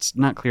 Like it's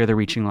not clear they're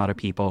reaching a lot of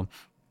people.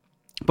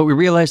 But we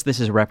realize this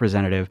is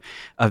representative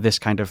of this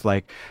kind of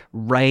like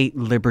right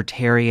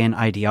libertarian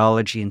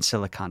ideology in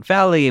Silicon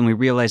Valley. And we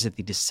realize that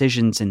the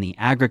decisions in the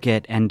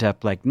aggregate end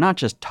up like not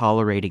just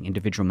tolerating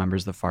individual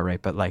members of the far right,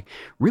 but like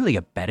really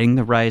abetting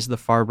the rise of the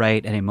far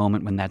right at a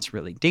moment when that's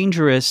really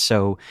dangerous.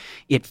 So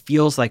it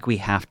feels like we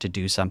have to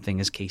do something,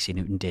 as Casey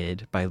Newton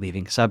did by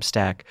leaving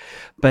Substack.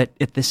 But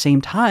at the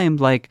same time,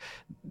 like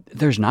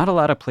there's not a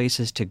lot of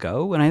places to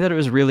go. And I thought it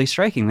was really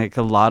striking. Like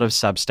a lot of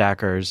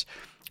Substackers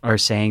are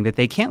saying that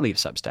they can't leave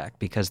Substack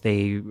because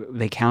they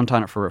count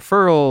on it for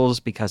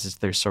referrals, because it's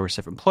their source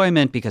of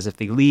employment, because if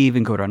they leave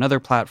and go to another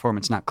platform,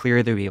 it's not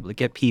clear they'll be able to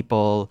get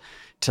people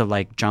to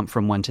like jump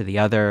from one to the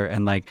other.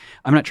 And like,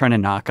 I'm not trying to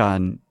knock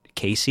on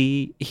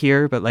Casey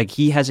here, but like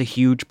he has a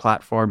huge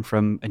platform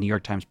from a New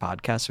York Times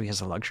podcast, so he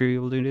has the luxury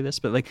of doing this.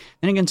 But like,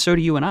 then again, so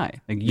do you and I.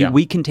 Like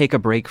we can take a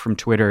break from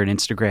Twitter and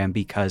Instagram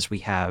because we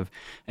have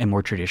a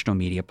more traditional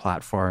media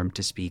platform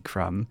to speak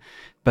from.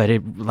 But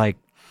it like,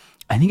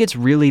 I think it's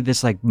really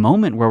this like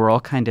moment where we're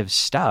all kind of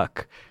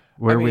stuck,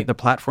 where the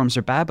platforms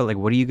are bad, but like,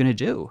 what are you going to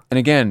do? And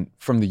again,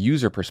 from the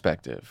user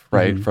perspective,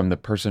 right? Mm-hmm. From the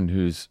person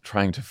who's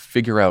trying to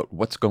figure out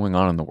what's going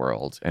on in the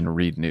world and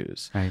read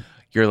news. Right.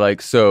 You're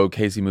like, so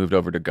Casey moved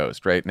over to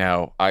Ghost, right?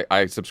 Now,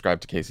 I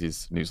subscribe to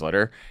Casey's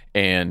newsletter,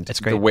 and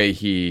the way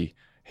he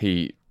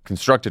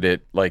constructed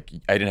it, like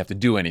I didn't have to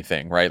do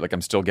anything, right? Like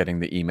I'm still getting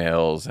the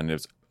emails, and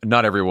it's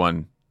not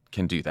everyone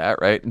can do that,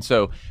 right? And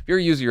so if you're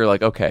a user, you're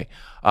like, okay,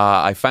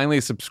 I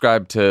finally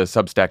subscribed to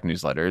Substack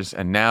newsletters,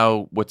 and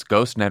now what's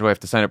Ghost? Now do I have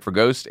to sign up for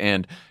Ghost?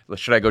 And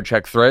should I go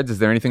check Threads? Is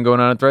there anything going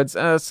on in Threads?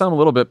 Some a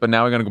little bit, but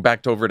now I'm going to go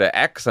back over to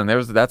X, and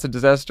that's a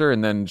disaster.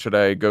 And then should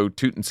I go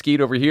toot and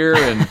skeet over here?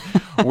 And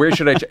where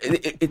should I?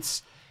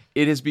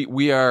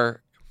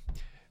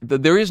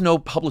 There is no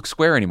public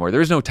square anymore. There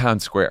is no town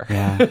square.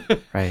 Yeah,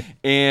 right.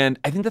 And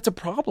I think that's a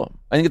problem.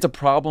 I think it's a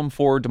problem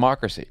for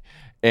democracy.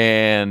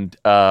 And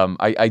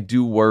I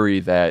do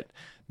worry that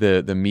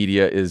the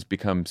media is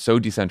become so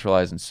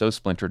decentralized and so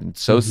splintered and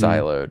so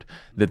siloed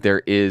that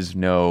there is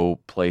no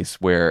place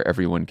where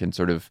everyone can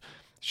sort of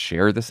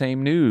share the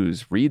same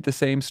news, read the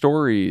same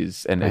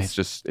stories, and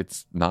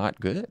it's not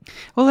good.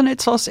 Well, and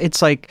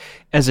it's like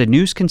as a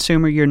news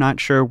consumer, you're not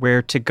sure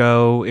where to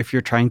go. If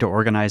you're trying to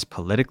organize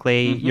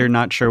politically, you're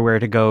not sure where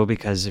to go,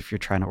 because if you're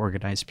trying to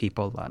organize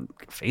people on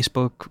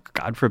Facebook,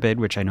 God forbid,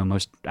 which I know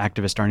most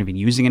activists aren't even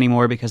using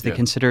anymore because they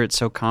consider it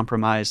so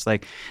compromised,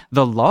 like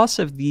the loss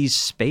of these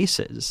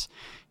spaces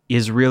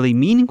is really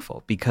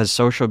meaningful because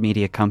social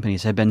media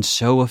companies have been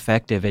so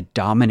effective at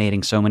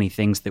dominating so many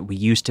things that we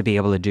used to be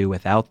able to do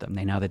without them.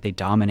 Now that they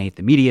dominate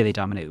the media, they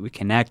dominate the way we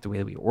connect, the way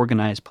that we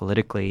organize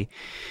politically.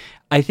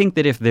 I think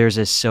that if there's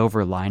a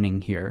silver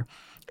lining here,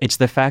 it's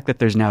the fact that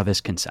there's now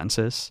this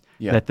consensus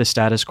that the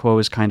status quo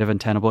is kind of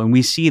untenable, and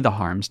we see the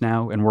harms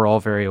now, and we're all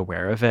very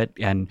aware of it.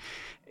 And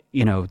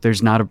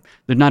there's not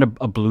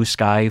a blue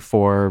sky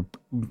for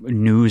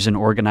news and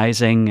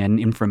organizing and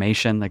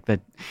information like that.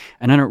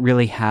 And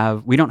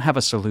we don't have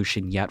a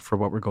solution yet for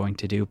what we're going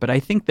to do. But I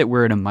think that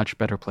we're in a much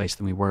better place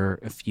than we were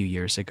a few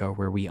years ago,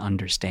 where we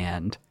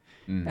understand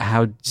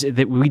how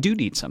that we do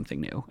need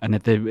something new, and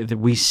that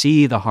we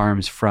see the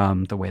harms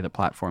from the way the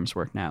platforms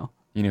work now.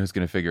 You know who's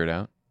going to figure it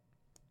out?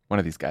 One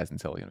of these guys in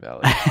Silicon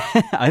Valley.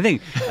 I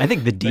think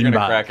the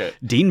Deanbot. Crack it.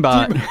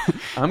 Deanbot.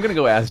 I'm gonna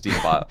go ask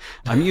Deanbot.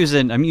 I'm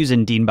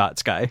using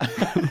Deanbot's guy.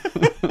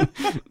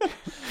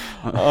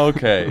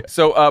 Okay.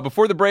 So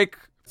before the break,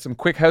 some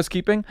quick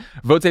housekeeping.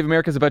 Vote Save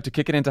America is about to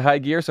kick it into high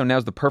gear, so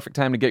now's the perfect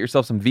time to get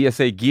yourself some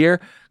VSA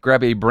gear.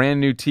 Grab a brand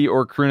new tee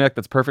or crew neck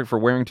that's perfect for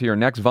wearing to your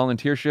next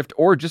volunteer shift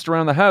or just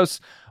around the house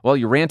while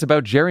you rant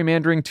about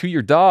gerrymandering to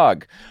your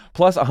dog.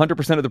 Plus,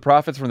 100% of the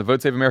profits from the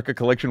Vote Save America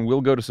collection will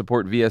go to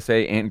support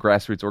VSA and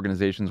grassroots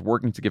organizations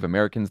working to give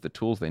Americans the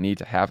tools they need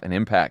to have an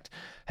impact.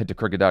 Head to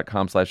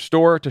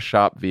crooked.com/store to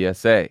shop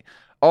VSA.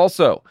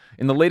 Also,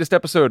 in the latest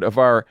episode of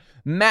our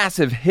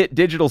massive hit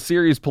digital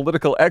series,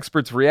 Political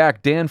Experts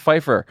React, Dan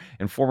Pfeiffer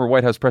and former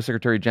White House Press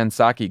Secretary Jen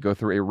Psaki go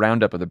through a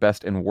roundup of the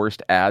best and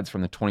worst ads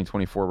from the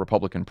 2024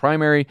 Republican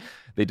primary.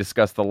 They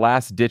discuss the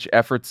last-ditch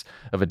efforts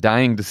of a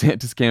dying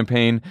DeSantis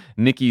campaign,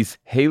 Nikki's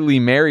Haley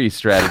Mary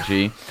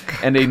strategy,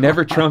 and a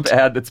Never Trump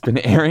ad that's been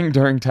airing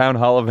during town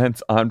hall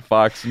events on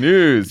Fox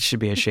News. You should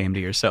be ashamed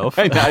of yourself.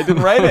 I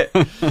didn't write it.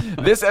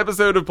 This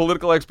episode of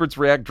Political Experts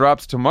React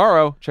drops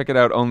tomorrow. Check it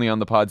out only on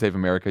the Pod Save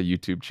America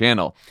YouTube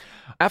channel.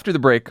 After the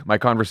break, my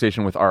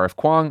conversation with R.F.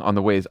 Kuang on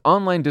the ways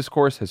online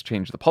discourse has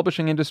changed the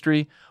publishing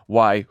industry,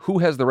 why who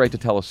has the right to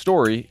tell a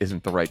story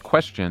isn't the right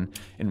question,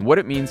 and what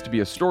it means to be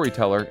a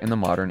storyteller in the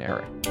modern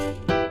era.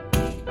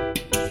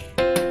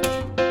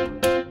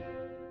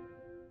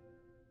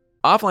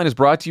 Offline is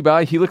brought to you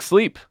by Helix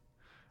Sleep.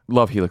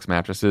 Love Helix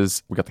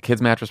mattresses. We got the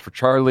kids' mattress for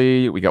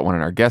Charlie. We got one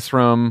in our guest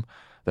room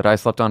that I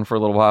slept on for a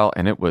little while,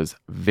 and it was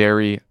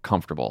very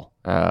comfortable.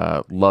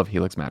 Love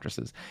Helix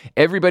mattresses.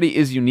 Everybody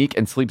is unique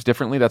and sleeps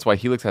differently. That's why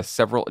Helix has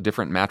several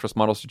different mattress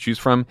models to choose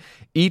from,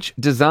 each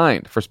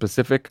designed for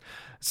specific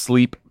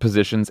sleep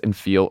positions and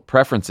feel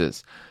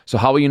preferences. So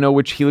how will you know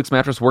which Helix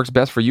mattress works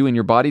best for you and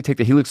your body? Take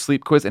the Helix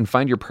Sleep Quiz and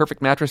find your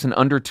perfect mattress in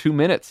under 2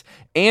 minutes.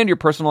 And your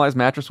personalized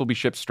mattress will be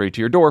shipped straight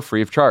to your door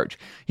free of charge.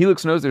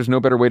 Helix knows there's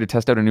no better way to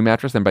test out a new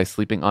mattress than by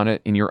sleeping on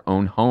it in your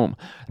own home.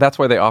 That's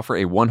why they offer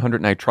a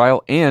 100-night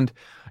trial and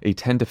a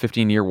 10 to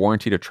 15-year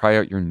warranty to try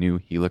out your new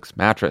Helix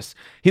mattress.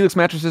 Helix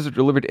mattresses are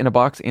delivered in a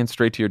box and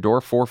straight to your door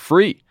for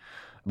free.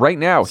 Right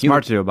now,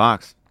 Smart to do a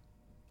box.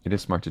 It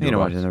is smart to do You a know,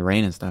 box. in the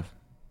rain and stuff.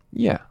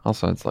 Yeah.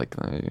 Also, it's like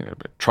a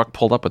truck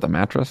pulled up with a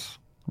mattress.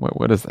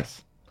 What is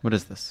this? What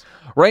is this?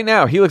 Right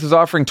now, Helix is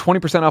offering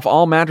 20% off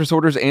all mattress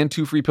orders and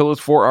 2 free pillows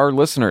for our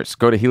listeners.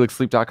 Go to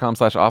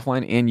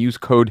helixsleep.com/offline and use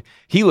code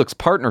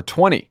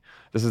HelixPartner20.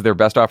 This is their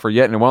best offer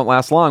yet, and it won't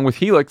last long. With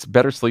Helix,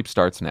 better sleep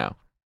starts now.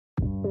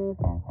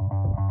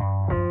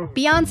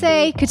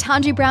 Beyonce,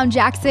 Ketanji Brown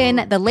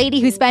Jackson, the lady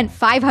who spent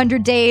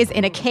 500 days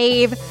in a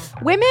cave.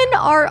 Women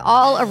are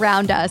all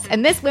around us.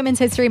 And this Women's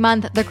History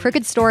Month, the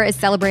Crooked Store is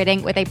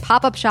celebrating with a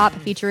pop-up shop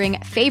featuring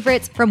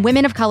favorites from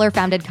women of color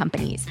founded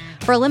companies.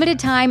 For a limited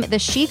time, the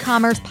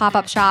She-Commerce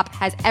pop-up shop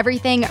has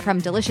everything from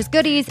delicious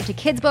goodies to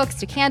kids' books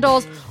to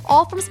candles,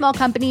 all from small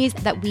companies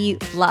that we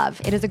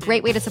love. It is a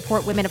great way to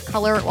support women of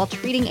color while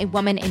treating a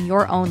woman in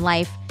your own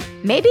life.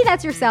 Maybe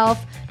that's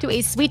yourself, to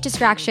a sweet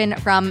distraction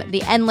from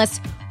the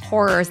endless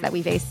horrors that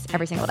we face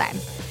every single day.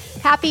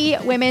 Happy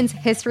Women's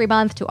History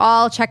Month to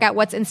all. Check out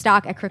what's in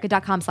stock at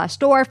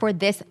crooked.com/store for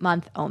this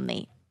month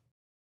only.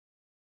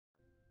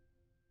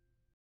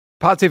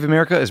 Pod Save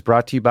America is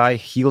brought to you by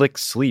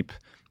Helix Sleep.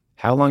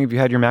 How long have you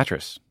had your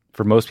mattress?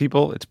 For most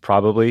people, it's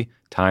probably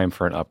time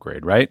for an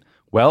upgrade, right?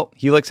 Well,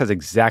 Helix has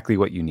exactly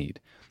what you need.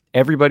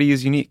 Everybody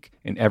is unique,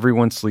 and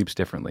everyone sleeps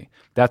differently.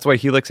 That's why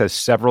Helix has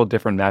several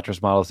different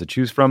mattress models to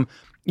choose from,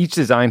 each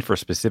designed for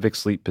specific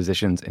sleep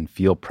positions and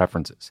feel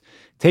preferences.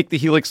 Take the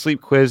Helix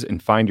Sleep Quiz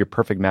and find your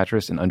perfect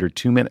mattress in under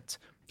 2 minutes.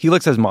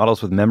 Helix has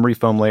models with memory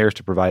foam layers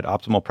to provide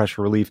optimal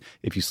pressure relief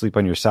if you sleep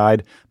on your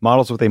side,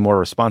 models with a more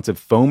responsive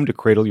foam to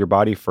cradle your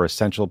body for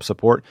essential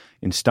support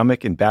in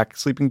stomach and back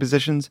sleeping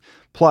positions,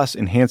 plus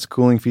enhanced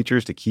cooling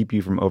features to keep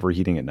you from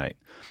overheating at night.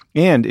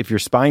 And if your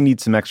spine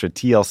needs some extra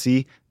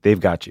TLC, they've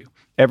got you.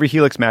 Every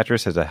Helix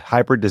mattress has a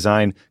hybrid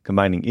design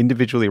combining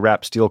individually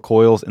wrapped steel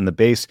coils in the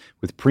base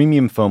with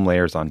premium foam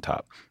layers on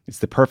top. It's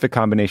the perfect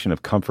combination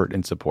of comfort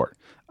and support.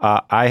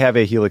 I have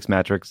a Helix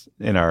mattress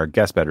in our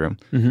guest bedroom.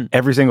 Mm-hmm.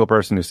 Every single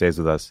person who stays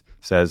with us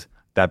says,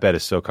 that bed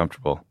is so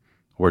comfortable.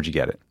 Where'd you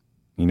get it?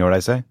 You know what I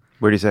say?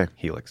 Where do you say?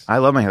 Helix. I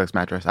love my Helix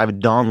mattress. I have a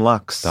Dawn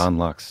Luxe. Dawn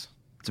Luxe.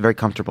 It's very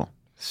comfortable.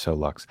 So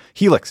luxe.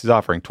 Helix is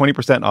offering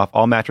 20% off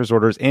all mattress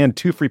orders and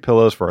 2 free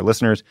pillows for our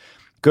listeners.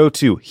 Go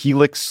to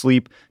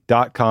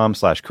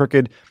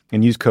helixsleep.com/crooked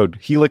and use code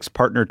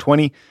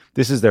HelixPartner20.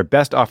 This is their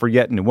best offer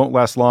yet, and it won't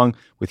last long.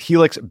 With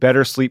Helix,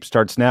 better sleep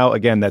starts now.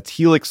 Again, that's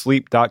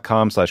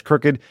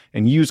helixsleep.com/crooked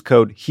and use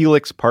code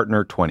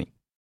HelixPartner20.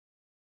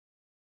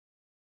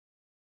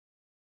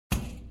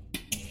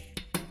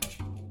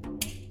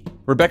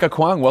 Rebecca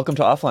Kuang, welcome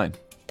to Offline.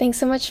 Thanks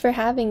so much for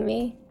having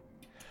me.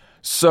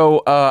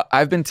 So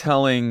I've been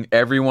telling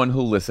everyone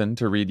who listened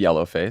to read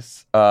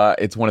Yellowface.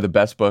 It's one of the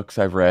best books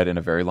I've read in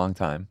a very long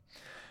time.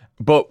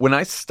 But when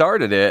I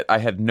started it, I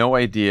had no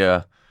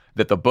idea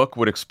that the book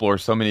would explore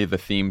so many of the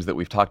themes that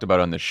we've talked about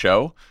on the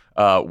show,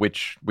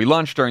 which we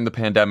launched during the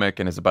pandemic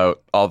and is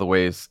about all the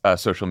ways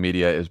social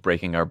media is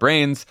breaking our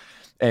brains.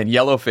 And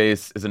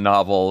Yellowface is a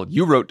novel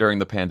you wrote during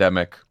the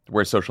pandemic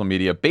where social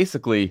media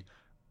basically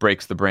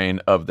breaks the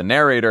brain of the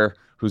narrator,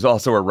 who's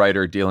also a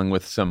writer dealing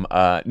with some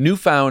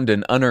newfound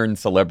and unearned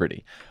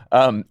celebrity.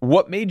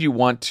 What made you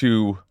want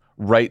to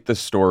write the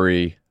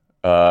story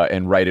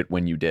and write it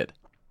when you did?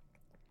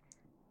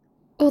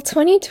 Well,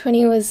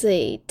 2020 was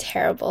a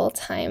terrible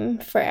time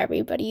for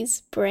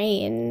everybody's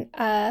brain.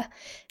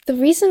 The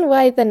reason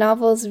why the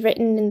novel is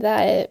written in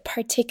that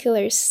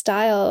particular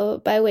style,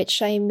 by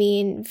which I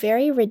mean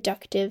very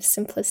reductive,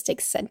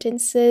 simplistic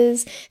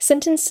sentences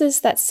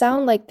that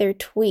sound like they're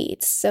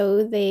tweets,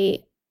 so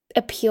they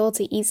appeal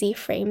to easy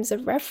frames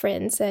of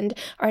reference and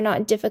are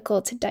not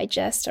difficult to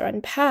digest or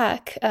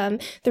unpack.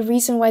 The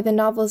reason why the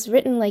novel is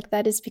written like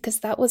that is because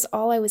that was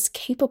all I was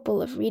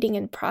capable of reading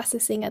and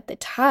processing at the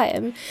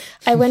time.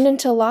 I went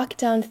into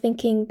lockdown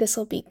thinking this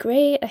will be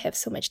great. I have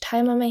so much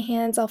time on my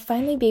hands. I'll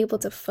finally be able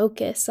to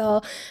focus.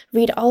 I'll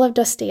read all of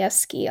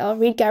Dostoevsky. I'll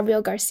read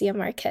Gabriel Garcia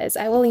Marquez.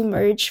 I will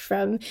emerge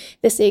from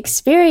this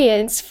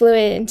experience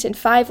fluent in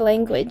 5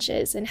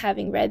 languages and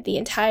having read the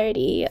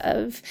entirety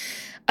of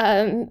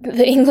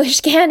the English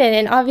canon,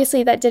 and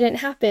obviously that didn't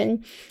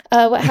happen.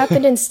 What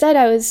happened instead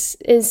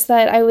is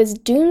that I was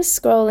doom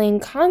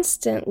scrolling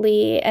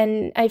constantly,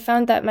 and I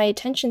found that my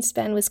attention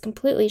span was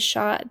completely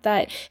shot,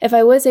 that if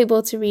I was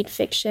able to read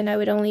fiction, I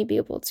would only be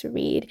able to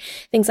read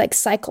things like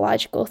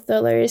psychological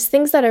thrillers,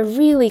 things that are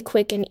really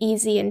quick and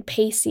easy and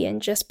pacey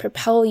and just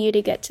propel you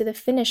to get to the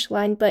finish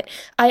line, but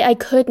I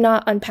could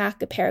not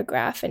unpack a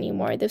paragraph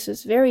anymore. This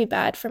was very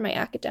bad for my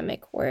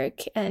academic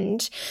work,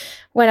 and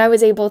when I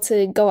was able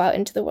to go out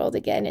into the world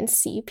again and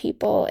see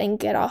people and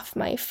get off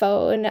my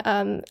phone,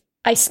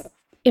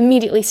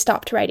 immediately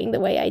stopped writing the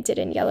way I did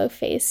in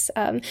Yellowface.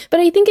 But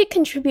I think it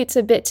contributes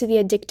a bit to the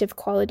addictive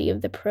quality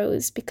of the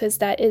prose, because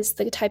that is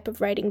the type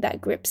of writing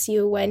that grips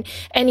you when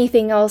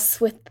anything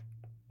else with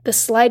the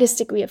slightest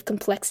degree of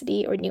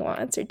complexity or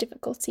nuance or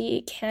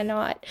difficulty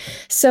cannot.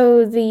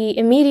 So the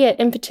immediate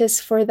impetus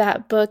for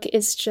that book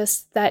is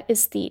just that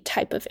is the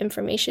type of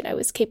information I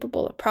was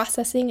capable of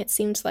processing. It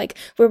seems like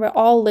we were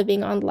all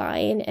living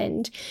online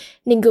and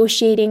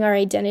negotiating our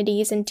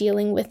identities and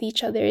dealing with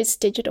each other's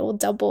digital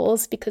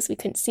doubles because we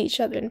couldn't see each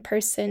other in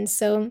person.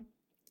 So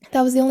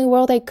that was the only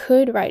world I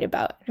could write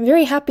about. I'm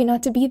very happy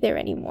not to be there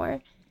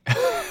anymore.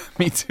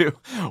 Me too.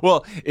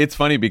 Well, it's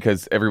funny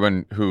because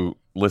everyone who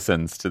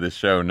listens to this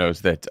show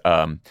knows that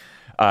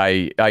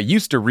I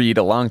used to read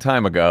a long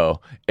time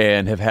ago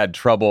and have had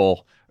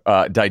trouble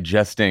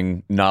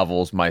digesting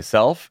novels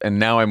myself. And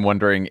now I'm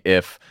wondering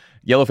if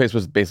Yellowface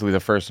was basically the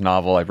first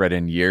novel I've read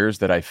in years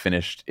that I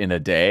finished in a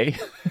day.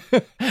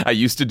 I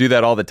used to do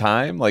that all the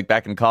time, like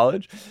back in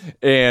college.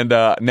 And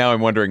now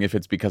I'm wondering if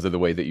it's because of the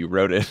way that you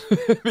wrote it,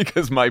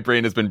 because my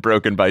brain has been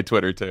broken by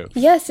Twitter too.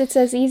 Yes, it's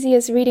as easy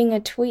as reading a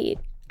tweet.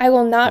 I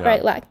will not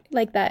write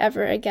like that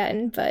ever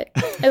again, but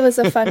it was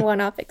a fun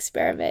one-off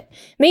experiment.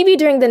 Maybe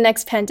during the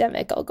next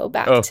pandemic, I'll go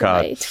back to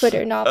my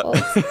Twitter novels.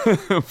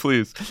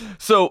 Please.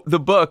 So the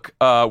book,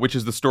 which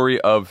is the story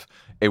of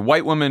a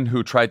white woman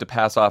who tried to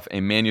pass off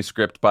a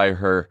manuscript by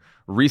her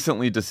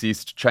recently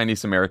deceased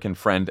Chinese-American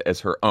friend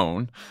as her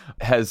own,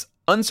 has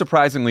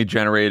unsurprisingly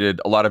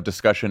generated a lot of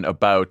discussion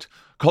about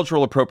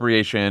cultural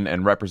appropriation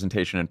and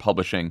representation in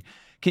publishing.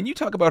 Can you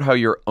talk about how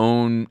your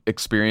own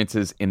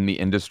experiences in the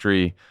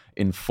industry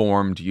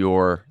informed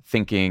your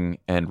thinking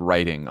and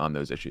writing on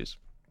those issues?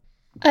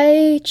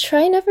 I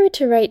try never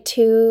to write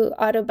too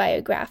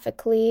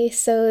autobiographically,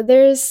 so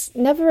there's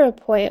never a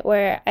point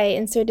where I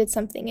inserted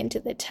something into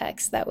the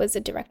text that was a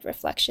direct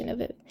reflection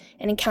of an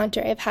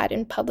encounter I've had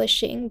in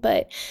publishing,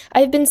 but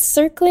I've been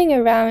circling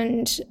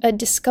around a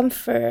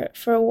discomfort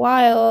for a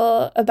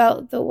while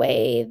about the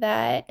way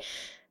that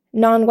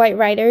non-white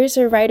writers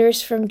or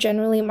writers from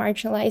generally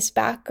marginalized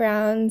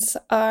backgrounds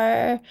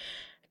are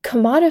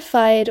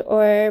commodified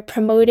or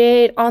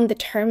promoted on the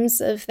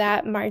terms of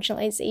that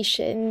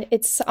marginalization.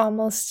 It's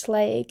almost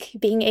like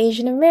being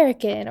Asian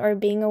American or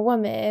being a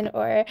woman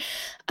or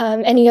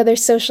any other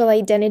social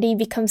identity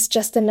becomes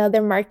just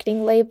another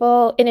marketing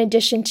label in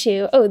addition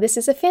to, oh, this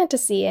is a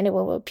fantasy and it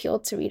will appeal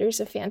to readers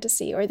of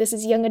fantasy, or this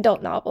is young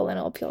adult novel and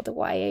it'll appeal to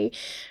YA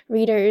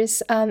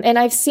readers. And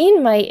I've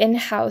seen my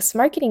in-house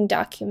marketing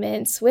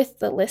documents with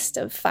the list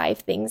of 5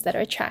 things that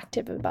are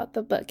attractive about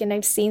the book. And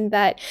I've seen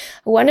that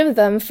one of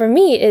them for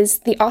me is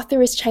the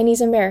author is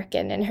Chinese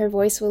American and her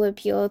voice will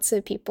appeal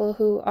to people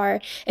who are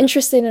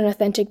interested in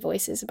authentic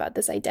voices about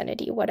this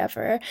identity,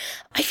 whatever.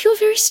 I feel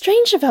very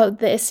strange about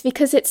this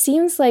because it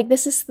seems like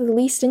this is the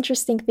least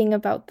interesting thing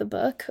about the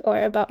book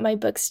or about my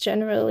books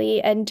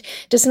generally, and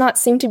does not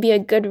seem to be a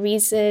good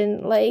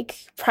reason, like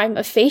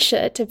prima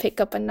facie, to pick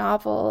up a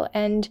novel.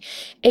 And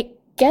it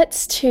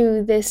gets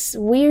to this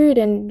weird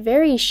and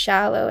very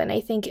shallow and I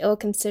think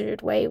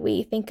ill-considered way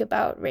we think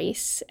about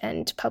race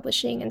and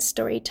publishing and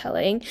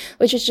storytelling,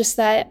 which is just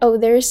that, oh,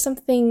 there is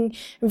something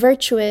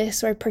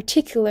virtuous or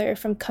particular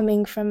from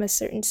coming from a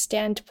certain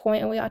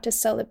standpoint, and we ought to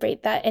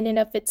celebrate that in and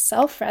of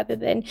itself rather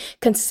than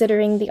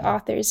considering the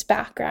author's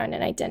background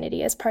and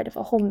identity as part of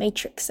a whole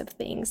matrix of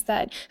things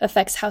that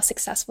affects how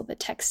successful the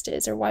text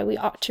is or why we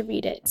ought to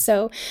read it.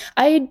 So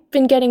I've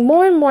been getting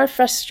more and more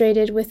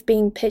frustrated with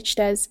being pitched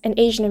as an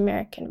Asian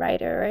American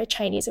writer or a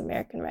Chinese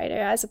American writer,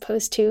 as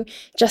opposed to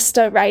just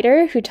a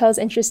writer who tells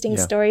interesting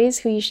stories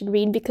who you should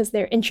read because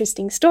they're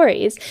interesting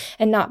stories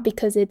and not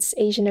because it's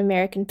Asian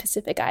American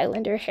Pacific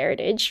Islander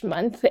Heritage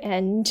Month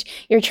and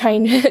you're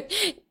trying to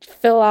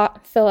fill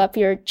up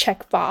your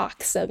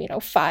checkbox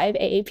of 5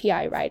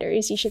 AAPI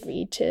writers you should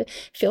read to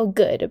feel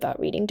good about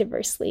reading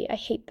diversely. I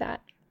hate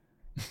that.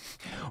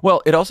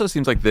 Well, it also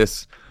seems like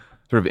this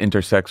sort of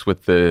intersects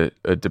with the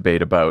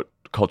debate about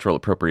cultural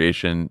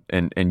appropriation,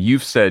 and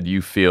you've said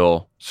you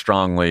feel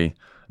strongly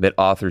that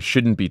authors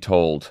shouldn't be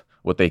told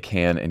what they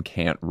can and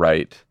can't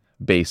write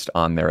based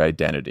on their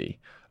identity.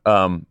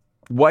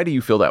 Why do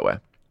you feel that way?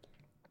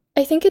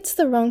 I think it's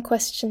the wrong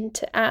question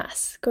to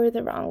ask or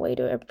the wrong way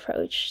to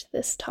approach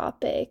this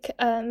topic.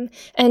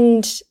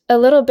 And a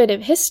little bit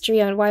of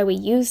history on why we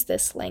use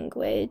this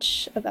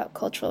language about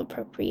cultural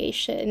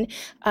appropriation.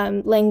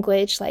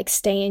 Language like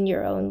stay in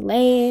your own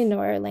lane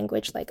or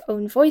language like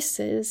own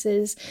voices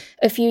is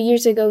a few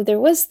years ago, there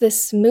was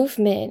this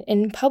movement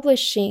in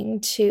publishing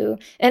to,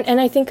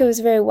 and I think it was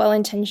a very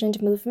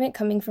well-intentioned movement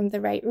coming from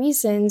the right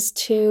reasons,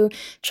 to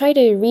try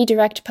to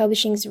redirect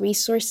publishing's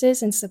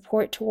resources and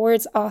support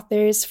towards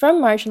authors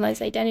from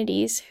marginalized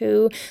identities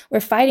who were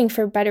fighting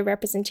for better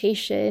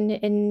representation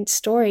in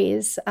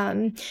stories.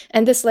 And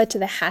this led to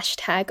the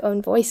hashtag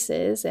Own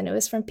Voices. And it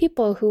was from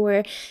people who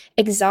were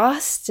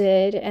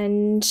exhausted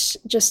and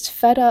just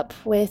fed up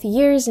with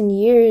years and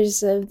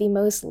years of the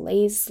most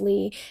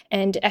lazily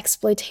and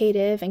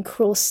exploitative and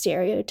cruel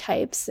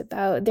stereotypes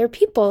about their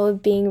people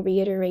being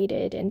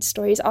reiterated in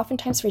stories,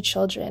 oftentimes for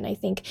children. I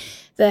think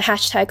the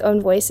hashtag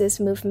Own Voices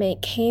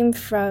movement came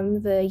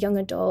from the young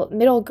adult,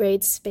 middle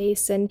grade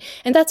space. And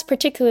that's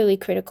particularly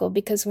critical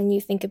because when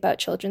you think about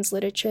children's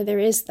literature, there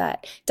is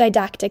that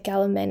didactic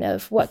element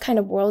of what kind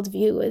of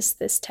worldview is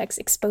this text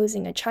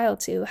exposing a child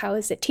to? How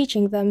is it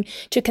teaching them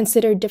to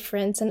consider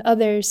difference and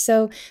others?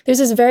 So there's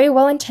this very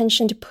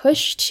well-intentioned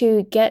push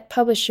to get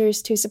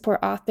publishers to support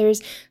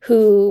authors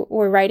who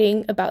were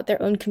writing about their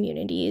own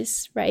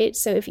communities, right?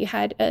 So if you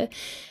had a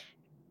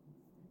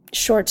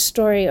short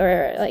story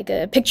or like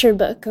a picture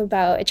book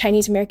about a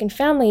Chinese American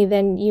family,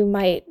 then you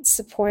might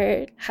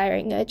support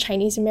hiring a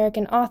Chinese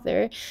American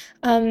author.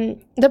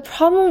 The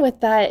problem with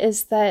that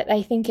is that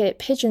I think it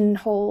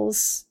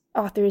pigeonholes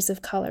authors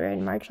of color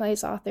and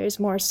marginalized authors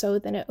more so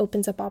than it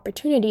opens up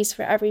opportunities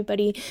for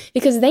everybody,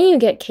 because then you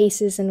get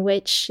cases in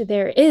which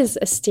there is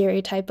a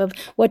stereotype of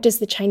what does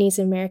the Chinese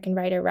American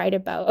writer write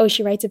about? Oh,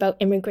 she writes about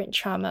immigrant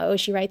trauma. Oh,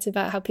 she writes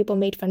about how people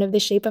made fun of the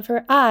shape of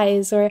her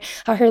eyes or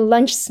how her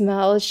lunch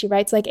smells. She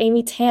writes like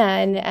Amy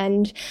Tan.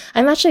 And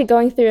I'm actually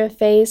going through a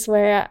phase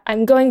where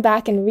I'm going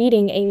back and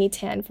reading Amy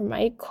Tan for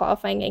my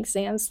qualifying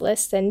exams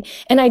list. And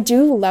I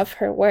do love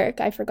her work.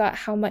 I forgot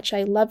how much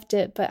I loved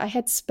it, but I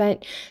had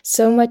spent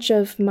so much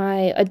of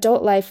my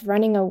adult life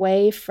running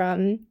away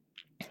from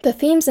the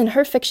themes in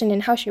her fiction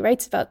and how she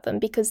writes about them,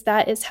 because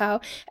that is how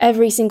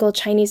every single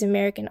Chinese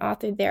American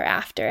author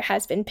thereafter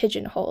has been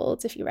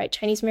pigeonholed. If you write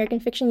Chinese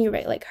American fiction, you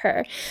write like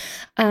her.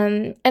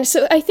 And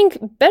so I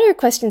think better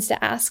questions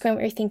to ask when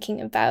we're thinking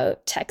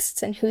about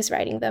texts and who's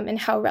writing them and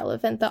how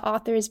relevant the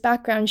author's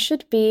background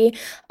should be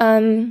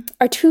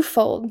are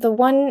twofold.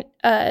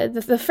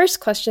 The first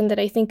question that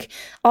I think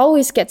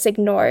always gets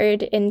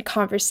ignored in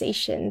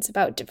conversations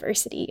about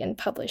diversity in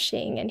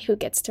publishing and who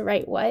gets to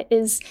write what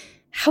is,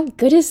 how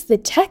good is the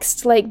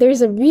text? Like,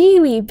 there's a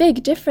really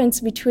big difference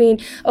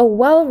between a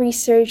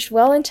well-researched,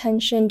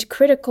 well-intentioned,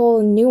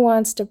 critical,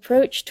 nuanced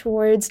approach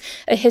towards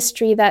a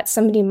history that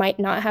somebody might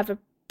not have a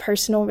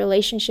personal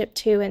relationship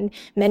to, and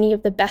many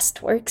of the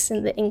best works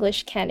in the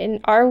English canon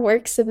are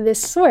works of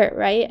this sort,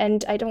 right?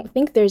 And I don't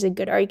think there's a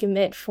good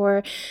argument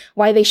for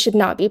why they should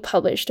not be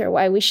published or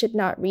why we should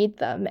not read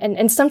them.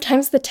 And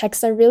sometimes the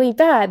texts are really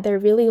bad. They're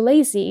really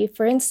lazy.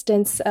 For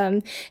instance,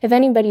 if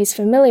anybody's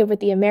familiar with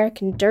the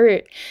American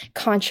Dirt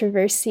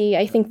controversy,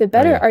 I think the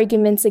better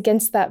arguments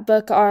against that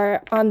book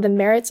are on the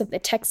merits of the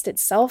text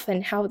itself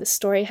and how the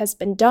story has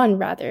been done,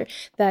 rather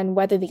than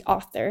whether the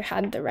author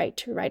had the right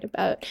to write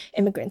about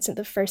immigrants in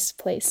the first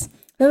place.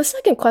 Now, the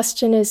second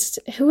question is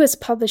who is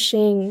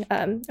publishing,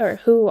 or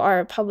who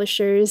are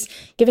publishers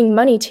giving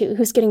money to?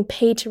 Who's getting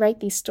paid to write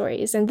these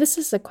stories? And this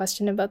is a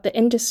question about the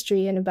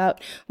industry and about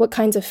what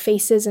kinds of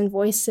faces and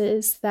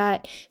voices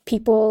that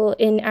people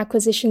in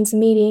acquisitions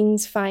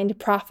meetings find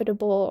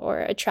profitable or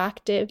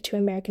attractive to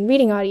American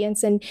reading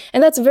audience. And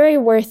that's very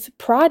worth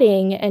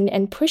prodding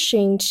and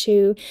pushing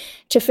to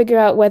figure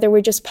out whether we're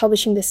just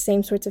publishing the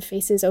same sorts of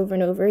faces over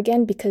and over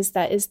again, because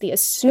that is the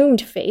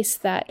assumed face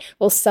that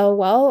will sell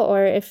well,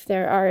 or if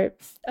there are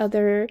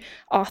other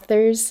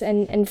authors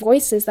and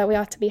voices that we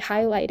ought to be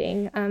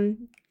highlighting.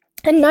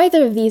 And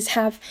neither of these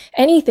have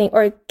anything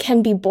or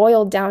can be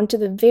boiled down to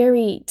the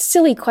very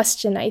silly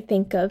question, I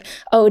think, of,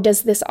 oh,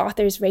 does this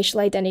author's racial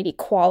identity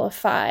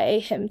qualify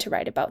him to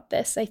write about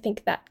this? I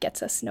think that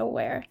gets us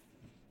nowhere.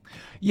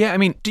 Yeah, I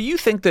mean, do you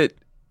think that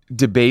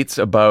debates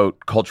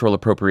about cultural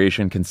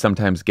appropriation can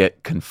sometimes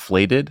get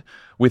conflated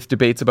with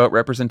debates about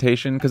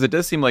representation? Because it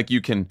does seem like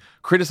you can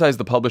criticize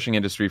the publishing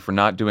industry for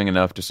not doing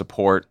enough to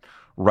support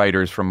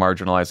writers from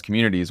marginalized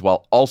communities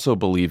while also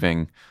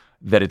believing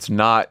that it's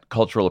not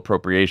cultural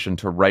appropriation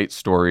to write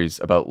stories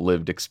about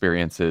lived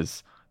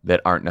experiences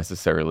that aren't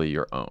necessarily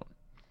your own.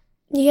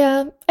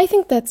 Yeah, I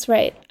think that's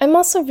right. I'm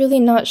also really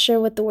not sure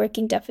what the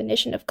working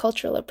definition of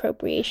cultural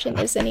appropriation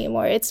is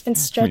anymore. It's been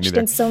stretched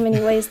in so many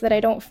ways that I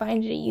don't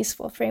find it a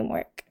useful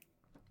framework.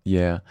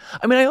 Yeah.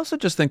 I mean, I also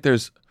just think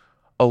there's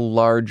a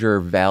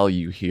larger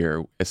value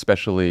here,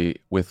 especially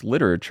with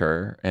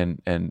literature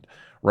and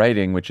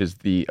writing, which is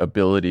the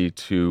ability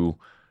to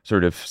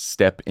sort of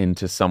step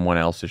into someone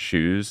else's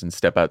shoes and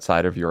step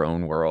outside of your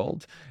own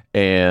world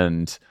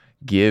and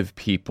give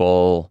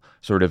people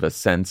sort of a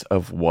sense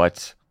of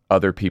what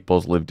other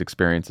people's lived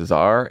experiences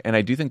are. And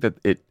I do think that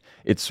it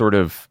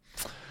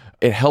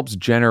helps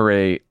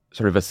generate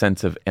sort of a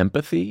sense of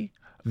empathy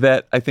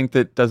that I think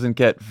that doesn't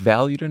get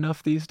valued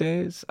enough these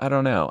days. I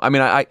don't know. I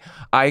mean,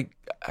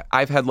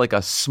 I've had like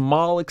a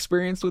small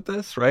experience with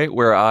this, right?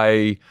 Where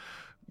I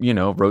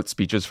wrote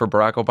speeches for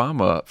Barack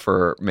Obama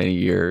for many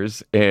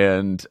years.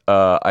 And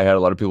I had a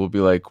lot of people be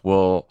like,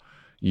 well,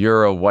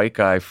 you're a white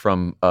guy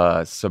from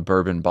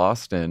suburban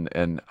Boston,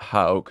 and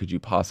how could you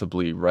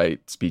possibly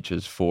write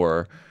speeches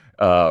for,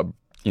 Barack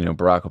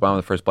Obama,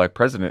 the first black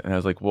president? And I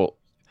was like, well,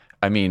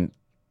 I mean,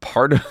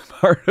 part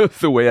of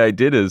the way I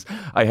did is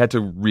I had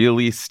to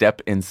really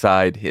step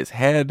inside his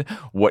head,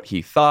 what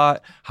he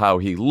thought, how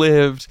he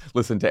lived,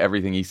 listen to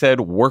everything he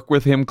said, work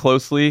with him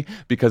closely.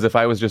 Because if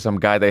I was just some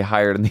guy they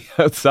hired on the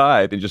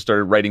outside and just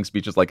started writing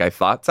speeches like I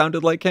thought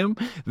sounded like him,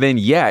 then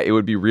yeah, it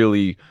would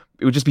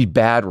just be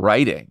bad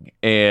writing.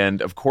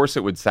 And of course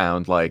it would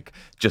sound like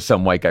just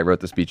some white guy wrote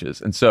the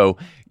speeches. And so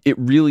it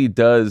really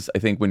does, I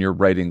think, when you're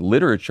writing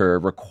literature,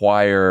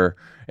 require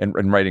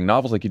and writing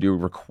novels like you do,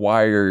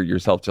 require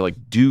yourself to like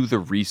do the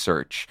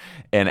research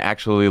and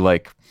actually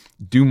like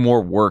do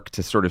more work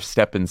to sort of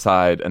step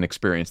inside an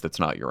experience that's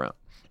not your own.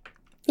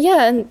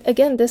 Yeah, and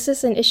again, this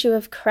is an issue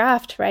of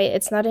craft, right?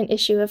 It's not an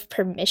issue of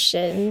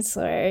permissions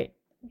or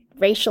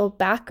racial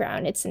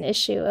background. It's an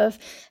issue of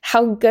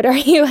how good are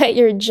you at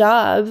your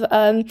job.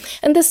 And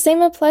the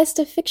same applies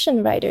to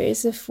fiction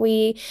writers. If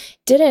we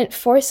didn't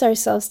force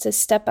ourselves to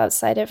step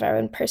outside of our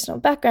own personal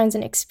backgrounds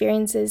and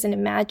experiences and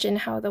imagine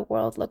how the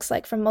world looks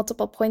like from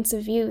multiple points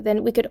of view,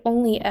 then we could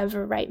only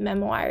ever write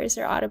memoirs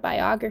or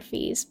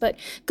autobiographies. But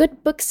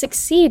good books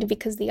succeed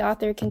because the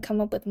author can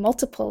come up with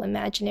multiple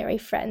imaginary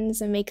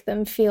friends and make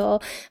them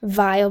feel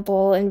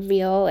viable and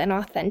real and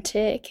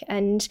authentic.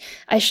 And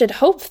I should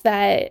hope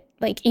that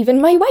even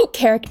my white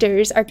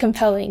characters are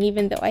compelling,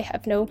 even though I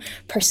have no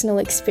personal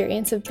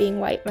experience of being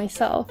white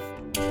myself.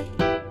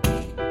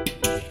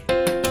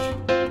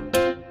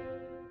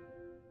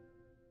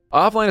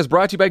 Offline is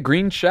brought to you by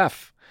Green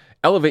Chef.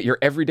 Elevate your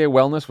everyday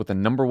wellness with the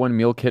 #1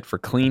 meal kit for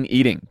clean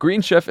eating.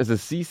 Green Chef is a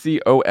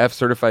CCOF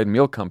certified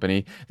meal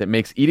company that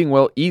makes eating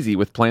well easy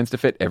with plans to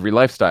fit every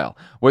lifestyle.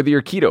 Whether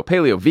you're keto,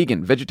 paleo,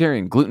 vegan,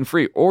 vegetarian,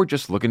 gluten-free, or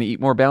just looking to eat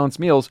more balanced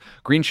meals,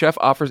 Green Chef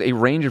offers a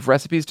range of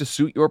recipes to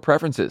suit your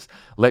preferences.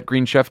 Let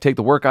Green Chef take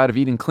the work out of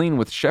eating clean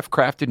with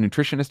chef-crafted,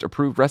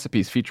 nutritionist-approved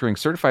recipes featuring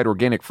certified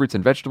organic fruits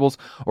and vegetables,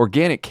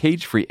 organic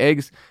cage-free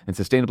eggs, and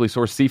sustainably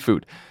sourced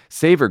seafood.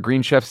 Savor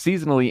Green Chef's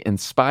seasonally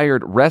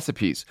inspired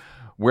recipes,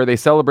 where they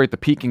celebrate the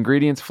peak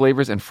ingredients,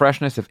 flavors, and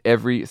freshness of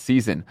every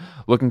season.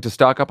 Looking to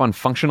stock up on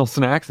functional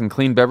snacks and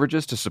clean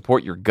beverages to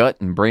support your gut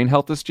and brain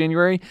health this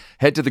January?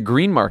 Head to the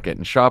Green Market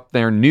and shop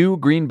their new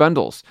Green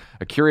Bundles,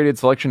 a curated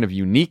selection of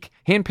unique,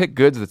 hand-picked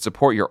goods that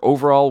support your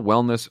overall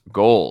wellness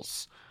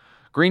goals.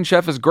 Green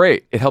Chef is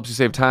great. It helps you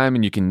save time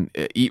and you can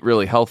eat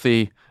really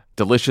healthy.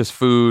 delicious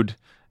food,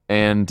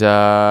 and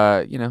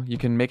you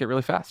can make it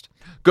really fast.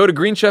 Go to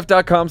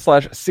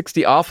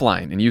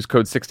greenchef.com/60offline and use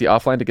code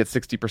 60offline to get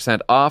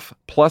 60% off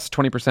plus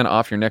 20%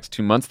 off your next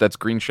 2 months. That's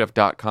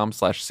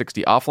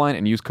greenchef.com/60offline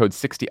and use code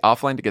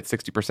 60offline to get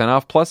 60%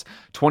 off plus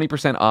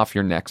 20% off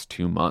your next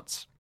 2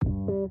 months.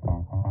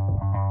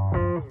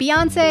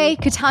 Beyonce,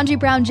 Ketanji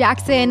Brown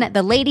Jackson,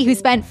 the lady who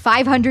spent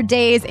 500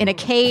 days in a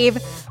cave.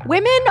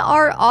 Women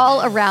are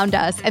all around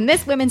us. And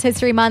this Women's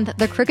History Month,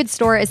 the Crooked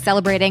Store is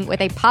celebrating with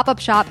a pop-up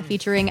shop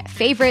featuring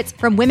favorites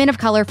from women of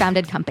color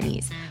founded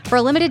companies. For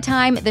a limited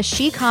time, the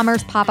She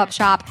Commerce pop-up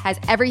shop has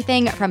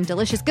everything from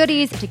delicious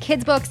goodies to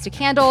kids' books to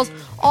candles,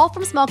 all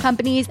from small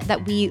companies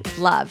that we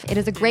love. It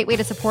is a great way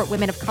to support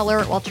women of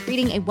color while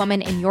treating a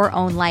woman in your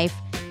own life,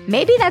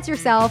 maybe that's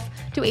yourself,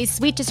 to a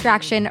sweet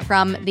distraction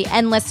from the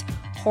endless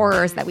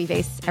horrors that we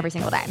face every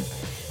single day.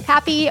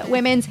 Happy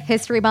Women's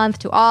History Month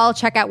to all.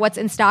 Check out what's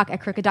in stock at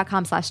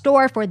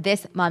crooked.com/store for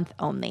this month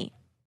only.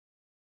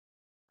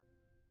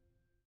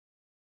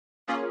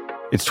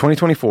 It's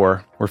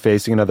 2024. We're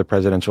facing another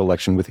presidential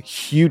election with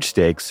huge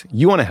stakes.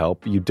 You want to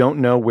help. You don't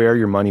know where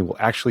your money will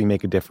actually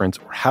make a difference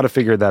or how to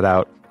figure that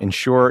out. And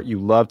sure, you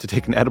love to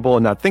take an edible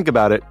and not think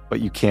about it,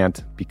 but you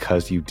can't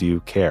because you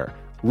do care.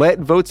 Let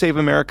Vote Save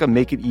America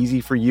make it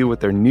easy for you with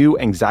their new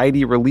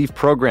anxiety relief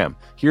program.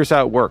 Here's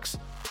how it works.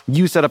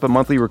 You set up a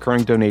monthly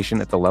recurring donation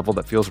at the level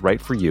that feels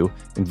right for you,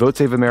 and Vote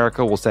Save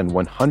America will send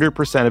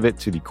 100% of it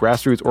to the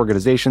grassroots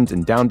organizations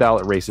and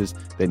down-ballot races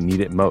that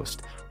need it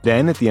most.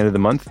 Then, at the end of the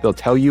month, they'll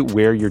tell you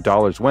where your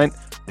dollars went.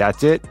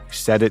 That's it. You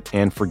set it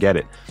and forget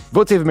it.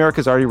 Vote Save America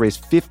has already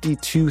raised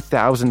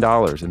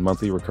 $52,000 in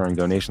monthly recurring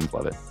donations.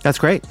 Love it. That's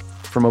great.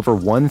 From over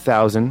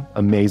 1,000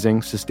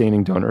 amazing,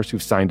 sustaining donors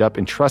who've signed up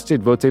and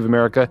trusted Vote Save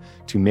America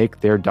to make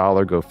their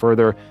dollar go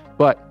further.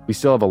 But we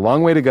still have a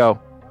long way to go,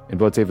 and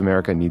Vote Save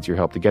America needs your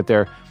help to get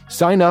there.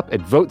 Sign up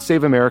at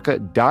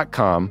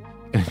votesaveamerica.com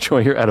and enjoy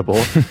your edible.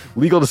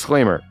 Legal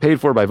disclaimer,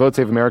 paid for by Vote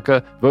Save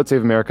America,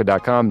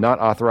 votesaveamerica.com, not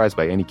authorized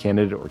by any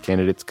candidate or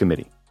candidates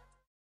committee.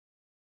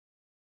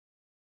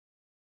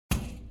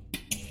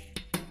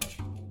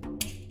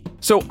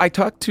 So I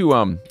talked to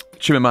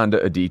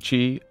Chimamanda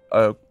Adichie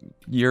a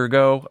year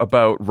ago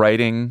about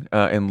writing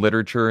and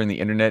literature in the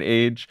internet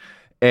age.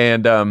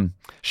 And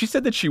she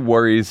said that she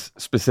worries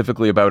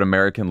specifically about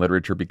American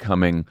literature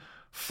becoming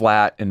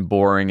flat and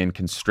boring and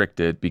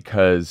constricted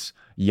because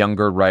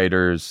younger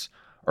writers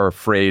are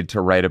afraid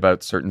to write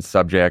about certain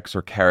subjects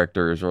or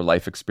characters or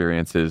life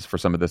experiences for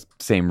some of the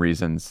same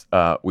reasons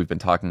we've been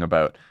talking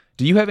about.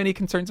 Do you have any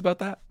concerns about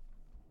that?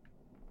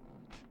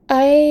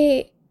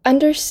 I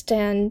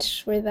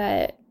understand where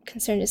that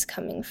concern is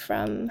coming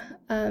from.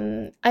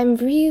 I'm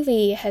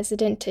really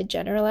hesitant to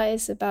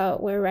generalize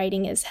about where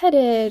writing is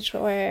headed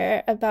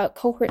or about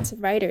cohorts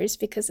of writers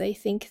because I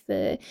think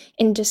the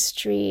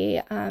industry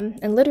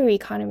and literary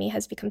economy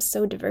has become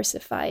so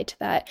diversified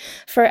that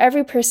for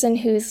every person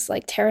who's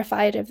like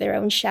terrified of their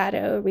own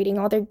shadow, reading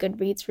all their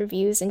Goodreads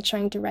reviews and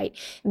trying to write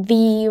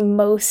the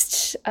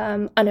most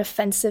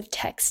unoffensive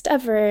text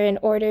ever in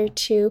order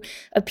to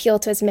appeal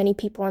to as many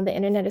people on the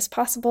internet as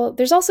possible,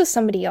 there's also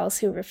somebody else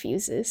who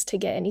refuses to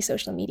get any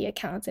social media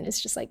accounts and is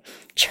just like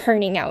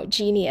churning out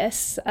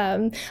genius.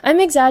 I'm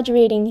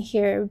exaggerating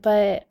here,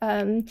 but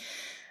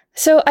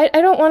so I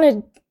don't want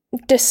to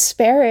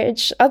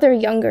disparage other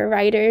younger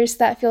writers.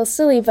 That feels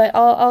silly, but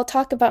I'll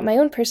talk about my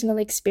own personal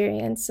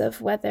experience of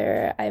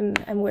whether I'm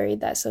worried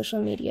that social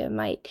media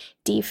might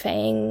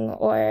defang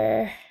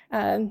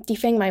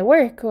my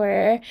work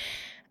or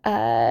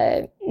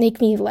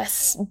make me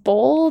less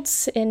bold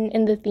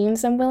in the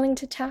themes I'm willing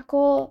to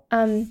tackle.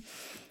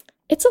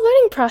 It's a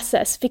learning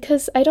process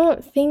because I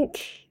don't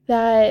think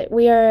that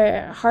we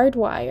are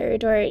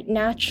hardwired or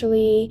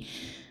naturally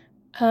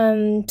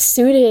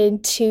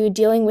suited to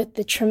dealing with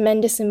the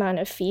tremendous amount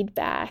of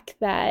feedback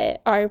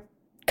that our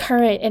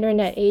current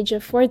internet age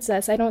affords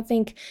us. I don't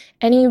think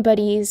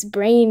anybody's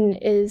brain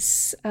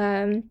is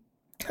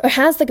or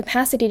has the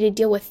capacity to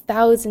deal with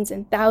thousands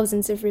and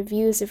thousands of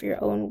reviews of your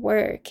own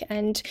work.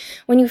 And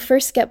when you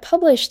first get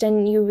published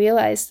and you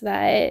realize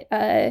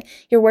that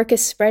your work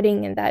is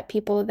spreading and that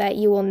people that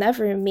you will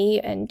never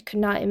meet and could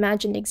not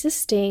imagine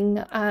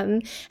existing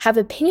have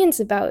opinions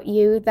about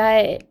you,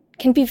 that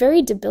can be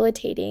very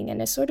debilitating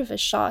and a sort of a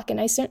shock. And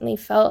I certainly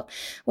felt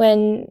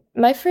when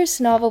my first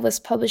novel was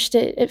published,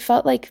 it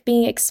felt like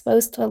being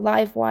exposed to a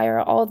live wire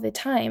all the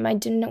time. I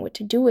didn't know what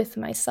to do with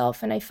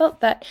myself. And I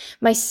felt that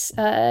my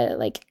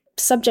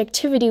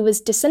subjectivity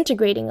was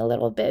disintegrating a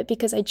little bit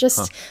because I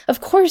just,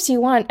 of course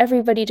you want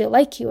everybody to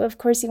like you. Of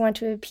course you want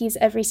to appease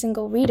every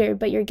single reader,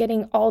 but you're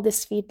getting all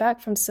this feedback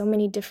from so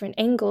many different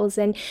angles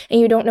and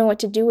you don't know what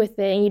to do with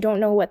it. And you don't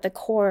know what the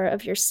core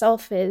of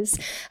yourself is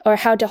or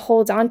how to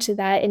hold on to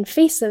that in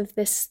face of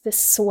this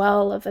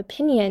swell of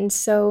opinion.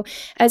 So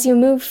as you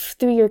move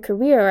through your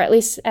career, or at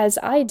least as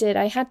I did,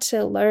 I had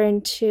to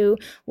learn to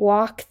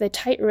walk the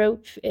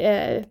tightrope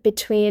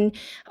between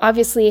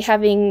obviously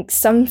having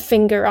some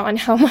finger on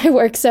how my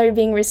works are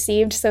being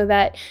received so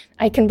that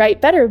I can write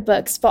better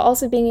books, but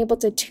also being able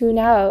to tune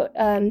out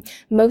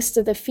most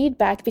of the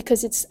feedback,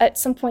 because it's at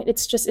some point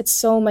it's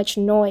so much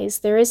noise.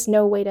 There is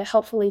no way to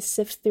helpfully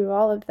sift through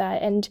all of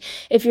that. And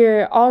if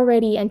you're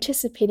already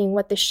anticipating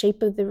what the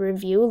shape of the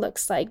review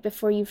looks like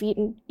before you've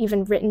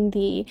even written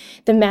the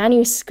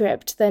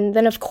manuscript,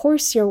 then of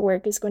course your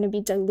work is going to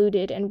be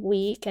diluted and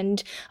weak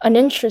and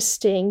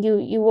uninteresting.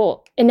 You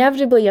will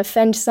inevitably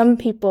offend some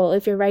people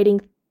if you're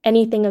writing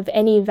anything of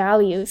any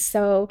value.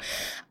 So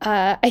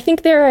I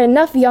think there are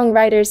enough young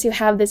writers who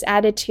have this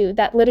attitude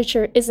that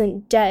literature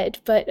isn't dead,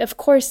 but of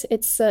course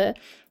it's a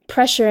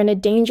pressure and a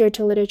danger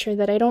to literature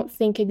that I don't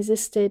think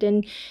existed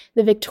in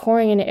the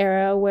Victorian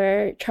era,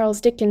 where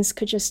Charles Dickens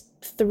could just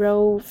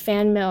throw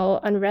fan mail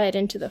unread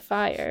into the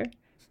fire.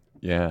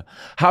 Yeah.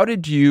 How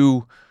did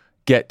you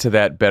get to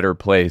that better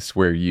place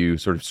where you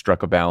sort of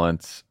struck a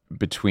balance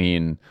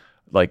between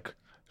like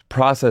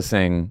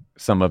processing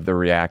some of the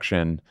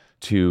reaction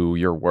to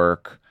your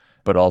work,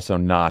 but also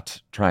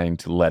not trying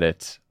to let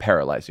it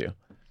paralyze you?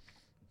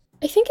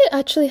 I think it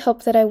actually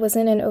helped that I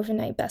wasn't an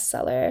overnight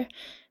bestseller.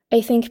 I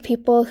think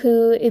people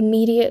who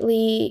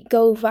immediately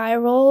go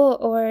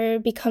viral or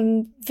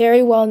become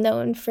very well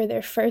known for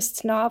their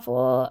first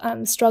novel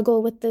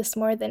struggle with this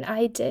more than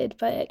I did,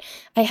 but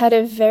I had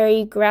a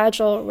very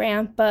gradual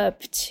ramp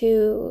up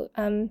to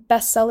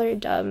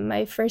bestsellerdom.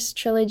 My first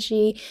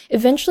trilogy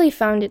eventually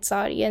found its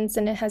audience,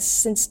 and it has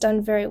since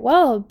done very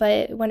well,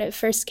 but when it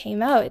first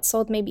came out, it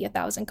sold maybe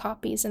 1,000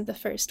 copies in the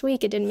first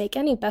week. It didn't make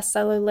any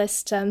bestseller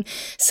list.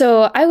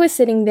 So I was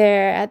sitting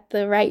there at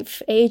the ripe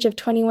age of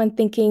 21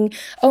 thinking,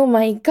 oh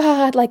my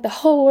God, like the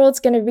whole world's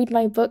going to read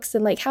my books,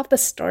 and like half the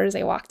stores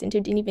I walked into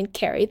didn't even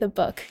carry the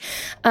book.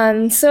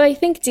 So I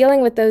think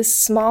dealing with those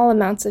small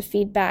amounts of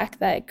feedback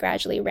that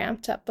gradually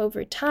ramped up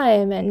over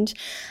time, and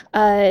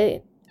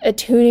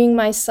attuning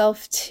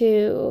myself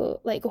to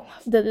like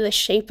the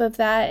shape of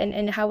that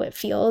and how it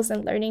feels,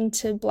 and learning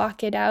to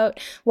block it out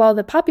while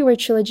the popular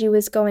trilogy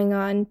was going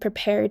on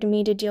prepared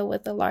me to deal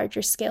with the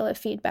larger scale of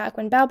feedback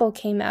when Babel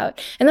came out.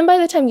 And then by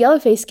the time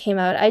Yellowface came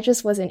out, I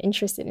just wasn't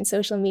interested in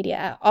social media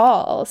at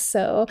all.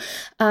 So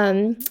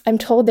I'm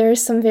told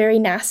there's some very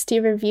nasty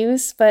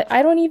reviews, but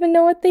I don't even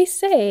know what they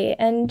say,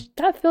 and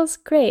that feels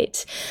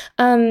great.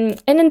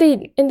 And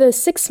in the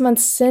 6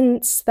 months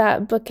since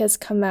that book has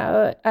come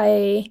out,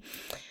 I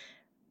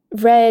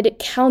read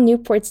Cal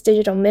Newport's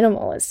Digital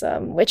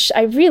Minimalism, which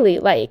I really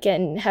like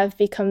and have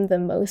become the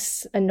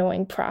most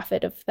annoying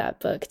prophet of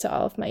that book to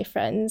all of my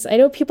friends. I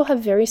know people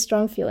have very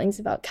strong feelings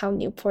about Cal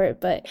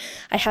Newport, but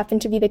I happen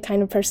to be the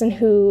kind of person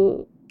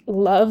who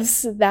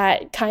loves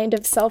that kind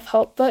of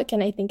self-help book,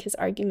 and I think his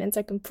arguments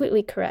are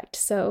completely correct.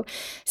 So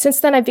since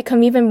then, I've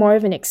become even more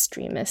of an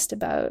extremist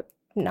about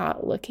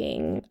not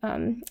looking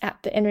at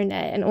the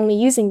internet and only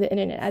using the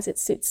internet as it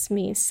suits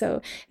me.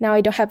 So now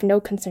I don't have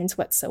no concerns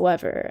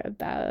whatsoever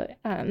about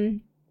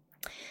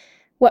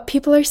what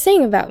people are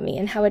saying about me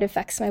and how it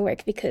affects my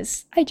work,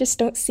 because I just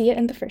don't see it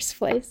in the first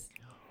place.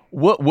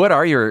 What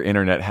are your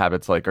internet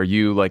habits like? Are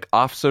you like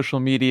off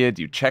social media?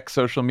 Do you check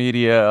social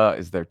media?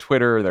 Is there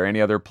Twitter? Are there any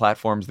other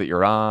platforms that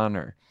you're on?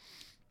 Or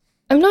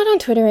I'm not on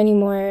Twitter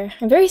anymore.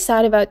 I'm very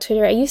sad about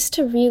Twitter. I used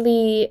to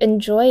really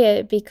enjoy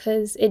it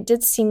because it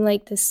did seem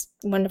like this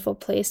wonderful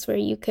place where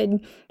you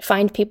could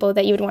find people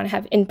that you would want to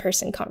have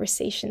in-person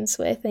conversations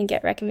with and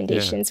get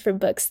recommendations for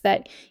books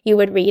that you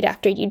would read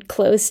after you'd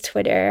close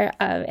Twitter.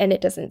 And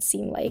it doesn't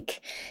seem like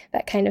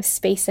that kind of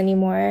space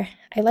anymore.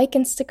 I like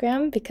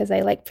Instagram because I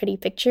like pretty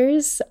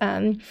pictures.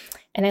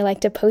 And I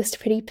like to post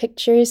pretty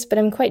pictures, but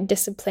I'm quite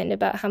disciplined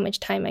about how much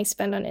time I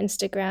spend on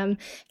Instagram.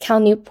 Cal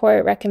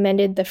Newport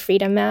recommended the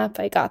Freedom app.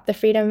 I got the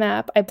Freedom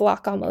app. I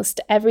block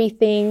almost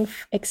everything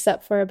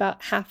except for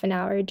about half an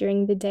hour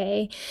during the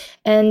day.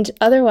 And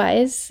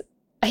otherwise,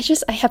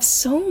 I have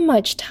so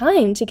much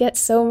time to get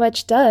so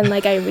much done.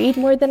 Like, I read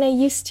more than I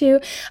used to.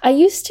 I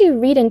used to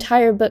read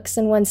entire books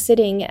in one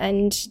sitting,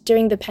 and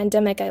during the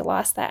pandemic, I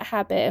lost that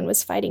habit and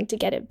was fighting to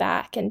get it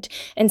back. And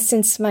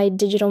since my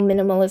digital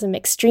minimalism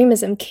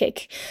extremism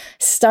kick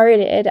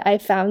started, I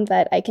found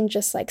that I can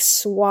just like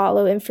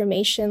swallow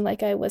information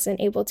like I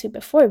wasn't able to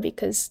before,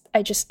 because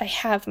I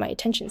have my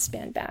attention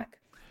span back.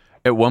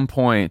 at one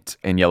point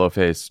in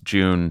Yellowface,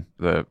 June,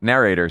 the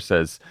narrator,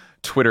 says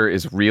Twitter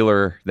is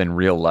realer than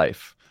real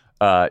life.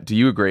 Do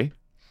you agree?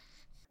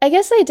 I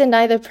guess I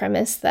deny the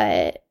premise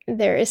that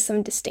there is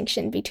some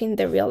distinction between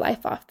the real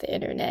life off the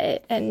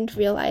internet and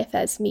real life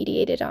as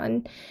mediated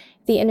on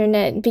the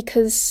internet,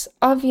 because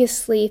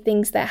obviously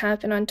things that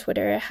happen on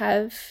Twitter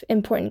have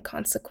important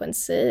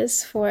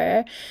consequences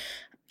for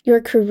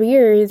your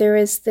career. There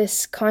was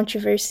this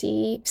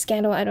controversy,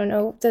 scandal, I don't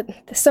know,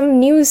 some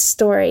news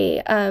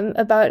story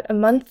about a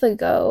month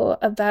ago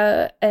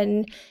about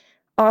an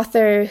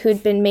author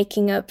who'd been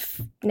making up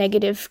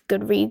negative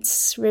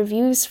Goodreads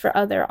reviews for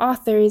other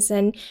authors,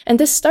 and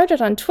this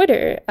started on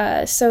Twitter.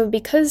 So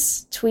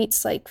because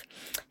tweets like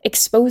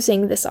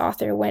exposing this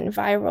author went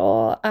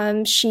viral.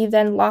 She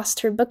then lost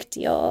her book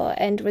deal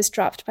and was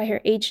dropped by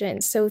her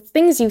agent. So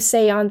things you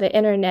say on the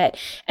internet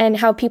and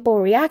how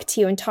people react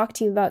to you and talk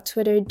to you about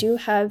Twitter do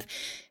have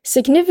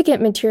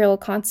significant material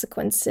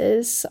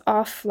consequences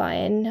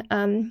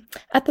offline.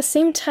 At the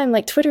same time,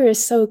 like, Twitter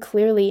is so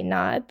clearly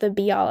not the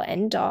be-all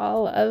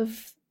end-all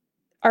of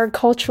our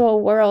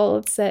cultural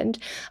worlds, and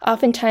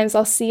oftentimes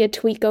I'll see a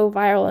tweet go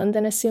viral and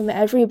then assume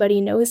everybody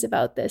knows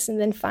about this, and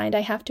then find I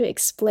have to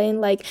explain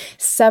like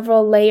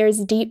several layers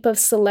deep of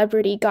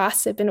celebrity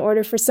gossip in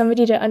order for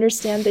somebody to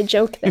understand the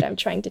joke that I'm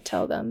trying to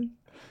tell them.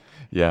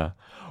 Yeah.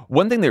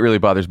 One thing that really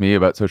bothers me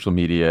about social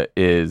media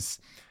is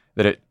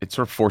that it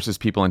sort of forces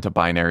people into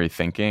binary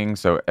thinking.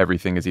 So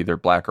everything is either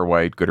black or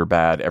white, good or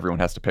bad. Everyone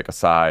has to pick a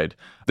side.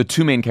 The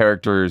two main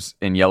characters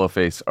in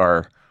Yellowface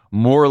are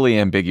morally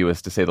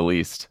ambiguous, to say the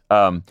least.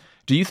 Do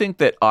you think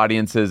that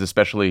audiences,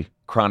 especially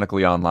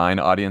chronically online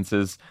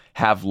audiences,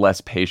 have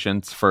less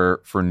patience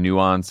for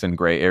nuance and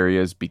gray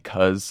areas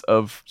because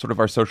of sort of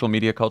our social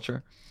media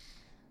culture?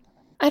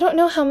 I don't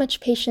know how much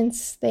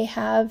patience they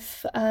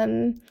have,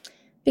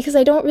 because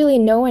I don't really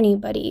know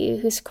anybody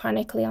who's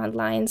chronically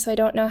online, so I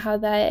don't know how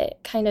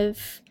that kind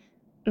of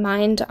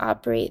mind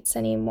operates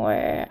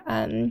anymore.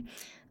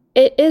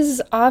 It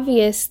is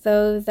obvious,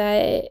 though,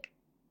 that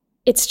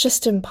it's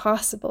just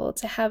impossible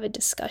to have a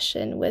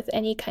discussion with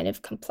any kind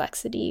of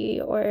complexity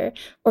or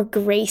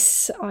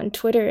grace on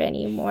Twitter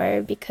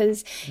anymore,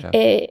 because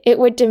it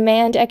would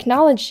demand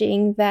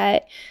acknowledging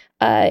that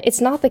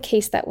it's not the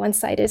case that one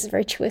side is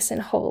virtuous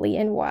and holy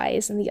and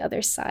wise and the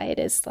other side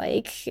is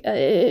like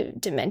a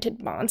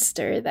demented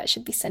monster that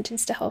should be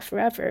sentenced to hell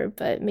forever,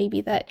 but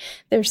maybe that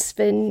there's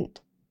been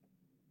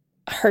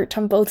hurt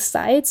on both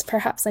sides,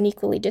 perhaps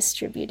unequally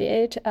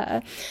distributed,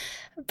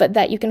 but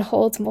that you can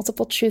hold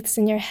multiple truths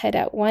in your head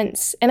at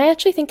once. And I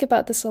actually think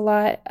about this a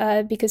lot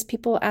because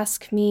people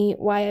ask me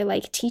why I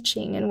like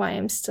teaching and why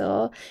I'm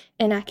still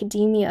in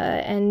academia.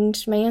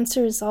 And my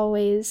answer is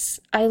always,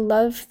 I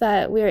love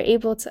that we are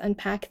able to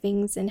unpack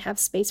things and have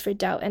space for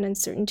doubt and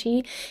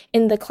uncertainty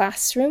in the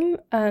classroom.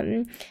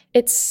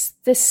 It's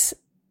this,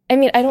 I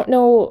mean, I don't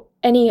know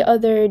any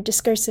other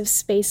discursive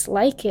space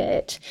like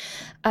it.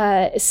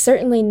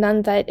 Certainly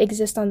none that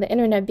exist on the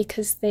internet,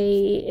 because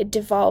they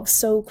devolve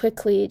so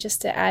quickly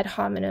just to ad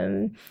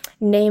hominem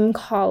name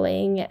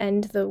calling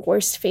and the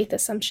worst faith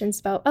assumptions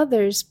about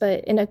others.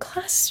 But in a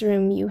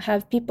classroom, you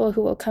have people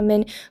who will come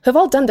in who have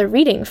all done the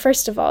reading,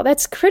 first of all.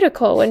 That's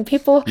critical when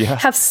people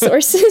have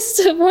sources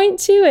to point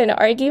to and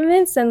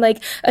arguments and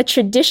like a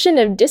tradition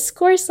of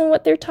discourse on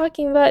what they're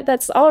talking about.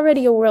 That's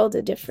already a world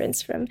of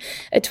difference from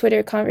a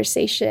Twitter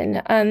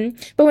conversation.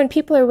 But when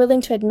people are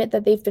willing to admit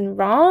that they've been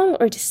wrong,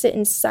 or to sit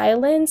in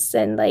silence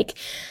and like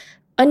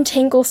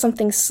untangle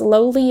something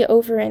slowly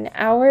over an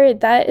hour,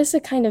 that is a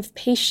kind of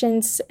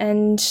patience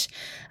and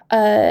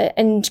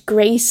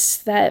grace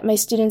that my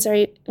students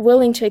are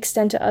willing to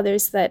extend to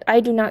others that I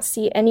do not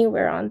see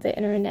anywhere on the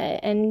internet.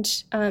 And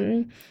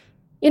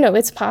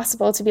it's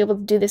possible to be able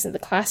to do this in the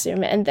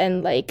classroom and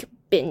then like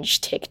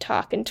binge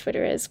TikTok and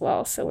Twitter as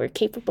well. So we're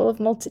capable of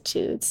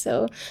multitudes.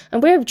 So I'm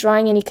aware of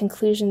drawing any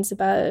conclusions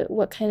about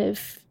what kind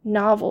of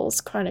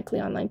novels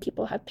chronically online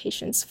people have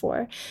patience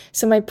for.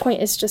 So my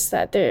point is just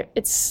that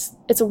it's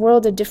a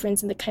world of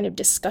difference in the kind of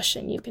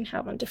discussion you can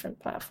have on different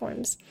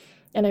platforms.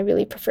 And I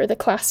really prefer the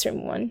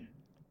classroom one.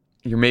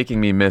 You're making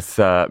me miss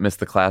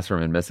the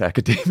classroom and miss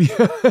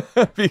academia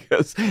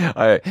because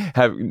I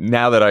have,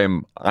 now that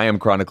I am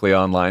chronically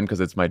online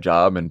because it's my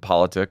job, and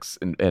politics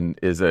and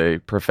is a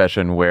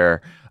profession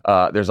where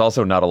there's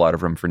also not a lot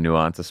of room for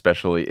nuance,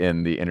 especially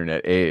in the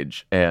internet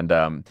age. And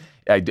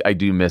I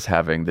do miss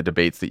having the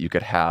debates that you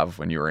could have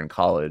when you were in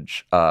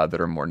college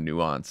that are more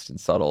nuanced and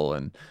subtle.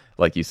 And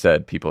like you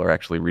said, people are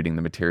actually reading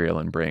the material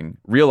and bring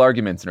real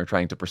arguments and are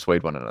trying to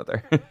persuade one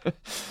another.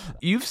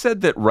 You've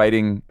said that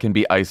writing can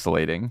be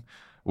isolating,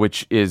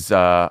 which is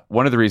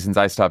one of the reasons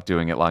I stopped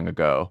doing it long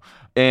ago.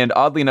 And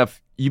oddly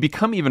enough, you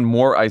become even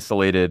more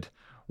isolated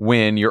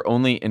when your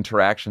only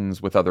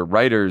interactions with other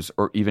writers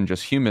or even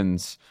just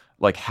humans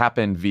like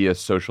happen via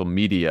social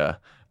media,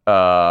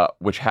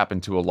 which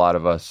happened to a lot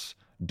of us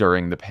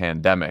during the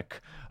pandemic.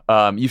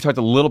 You've talked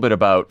a little bit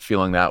about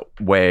feeling that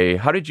way.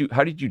 How did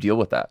you deal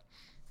with that?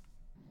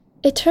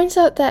 It turns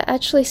out that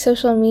actually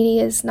social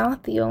media is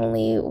not the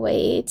only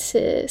way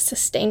to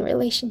sustain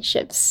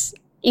relationships,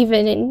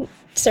 even in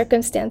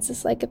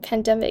circumstances like a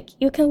pandemic.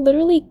 You can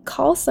literally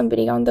call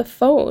somebody on the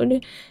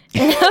phone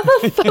and have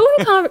a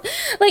phone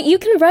conversation. Like, you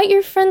can write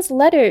your friends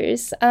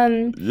letters.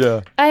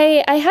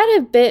 I had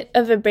a bit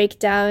of a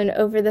breakdown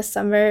over the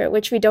summer,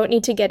 which we don't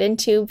need to get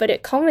into, but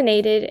it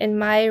culminated in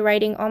my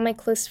writing all my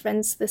close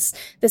friends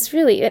this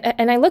really,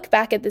 and I look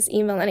back at this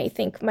email and I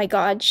think, my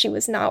God, she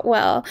was not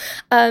well.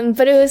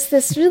 But it was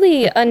this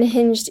really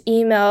unhinged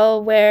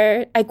email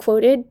where I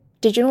quoted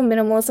digital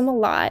minimalism a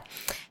lot.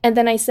 And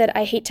then I said,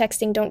 I hate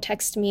texting, don't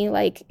text me.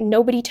 Like,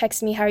 nobody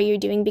text me, how are you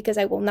doing? Because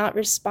I will not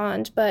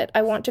respond. But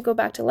I want to go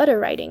back to letter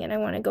writing, and I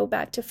want to go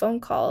back to phone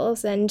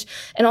calls, and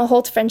I'll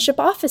hold friendship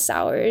office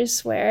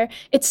hours where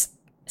it's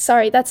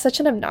sorry, that's such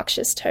an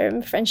obnoxious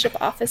term, friendship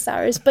office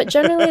hours, but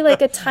generally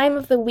like a time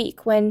of the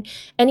week when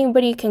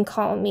anybody can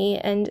call me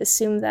and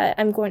assume that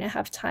I'm going to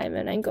have time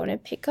and I'm going to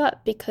pick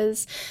up,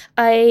 because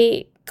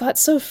I got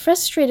so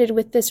frustrated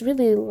with this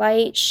really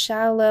light,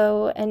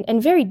 shallow,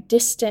 and very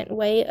distant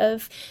way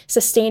of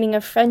sustaining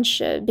a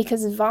friendship,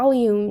 because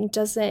volume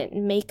doesn't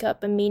make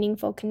up a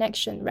meaningful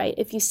connection, right?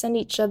 If you send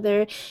each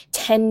other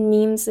 10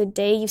 memes a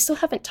day, you still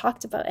haven't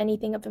talked about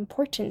anything of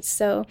importance.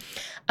 So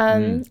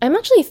I'm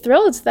actually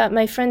thrilled that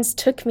my friends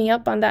took me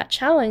up on that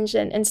challenge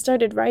and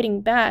started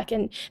writing back.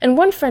 And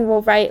one friend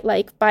will write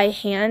like by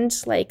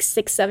hand, like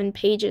 6-7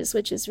 pages,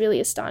 which is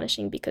really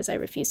astonishing because I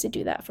refuse to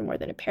do that for more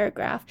than a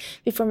paragraph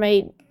before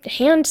my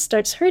hand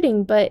starts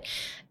hurting. But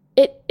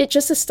it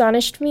just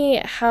astonished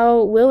me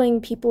how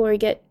willing people were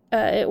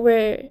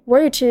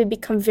to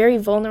become very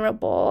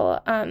vulnerable,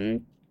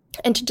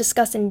 and to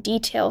discuss in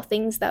detail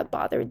things that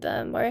bothered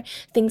them or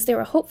things they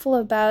were hopeful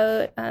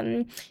about,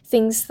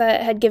 things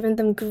that had given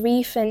them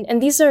grief.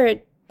 And these are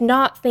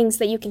not things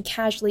that you can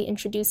casually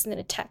introduce in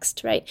a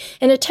text, right?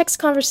 In a text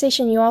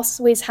conversation, you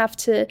always have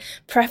to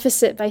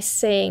preface it by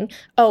saying,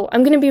 oh,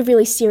 I'm going to be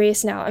really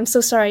serious now. I'm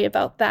so sorry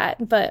about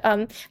that. But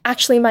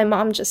actually, my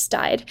mom just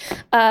died.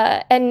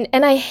 And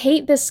I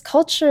hate this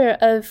culture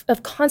of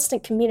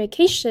constant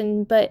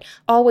communication, but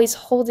always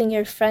holding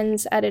your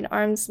friends at an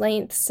arm's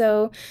length.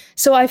 So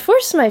I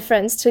force my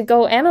friends to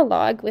go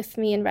analog with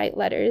me and write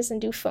letters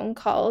and do phone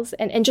calls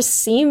and just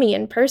see me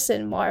in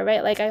person more,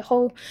 right? Like I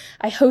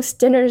host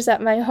dinners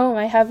at my home.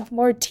 I have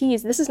more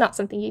teas. This is not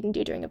something you can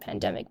do during a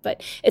pandemic,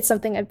 but it's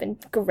something I've been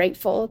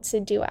grateful to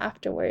do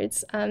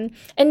afterwards. And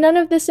none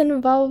of this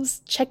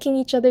involves checking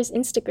each other's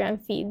Instagram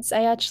feeds.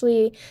 I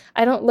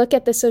don't look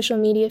at the social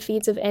media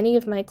feeds of any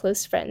of my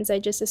close friends. I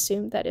just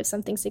assume that if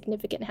something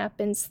significant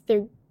happens,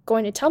 they're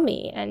going to tell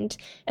me, and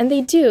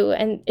they do.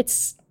 And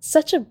it's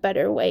such a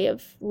better way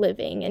of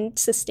living and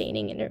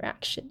sustaining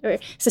interaction or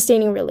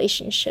sustaining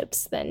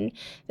relationships than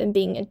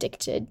being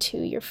addicted to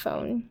your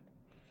phone.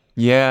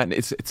 Yeah, and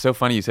it's so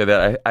funny you say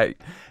that. I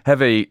have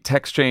a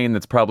text chain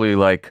that's probably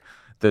like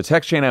the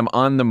text chain I'm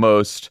on the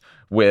most,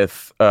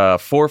 with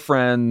 4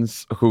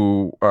 friends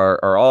who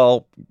are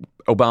all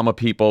Obama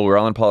people. We're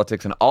all in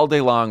politics, and all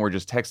day long we're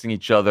just texting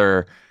each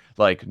other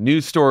like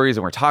news stories,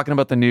 and we're talking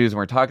about the news, and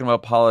we're talking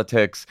about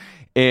politics.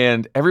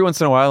 And every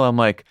once in a while I'm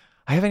like,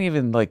 I haven't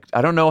even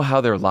I don't know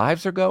how their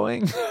lives are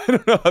going. I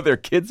don't know how their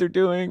kids are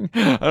doing.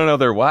 I don't know how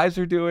their wives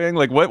are doing.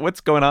 Like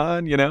what's going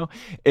on, you know?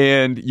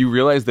 And you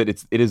realize that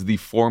it is the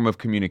form of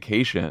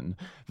communication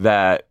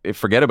that,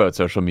 forget about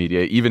social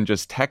media, even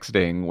just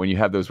texting, when you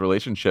have those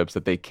relationships,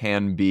 that they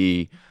can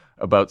be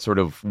about sort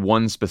of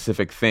one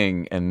specific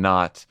thing and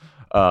not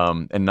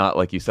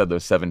like you said,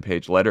 those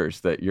 7-page letters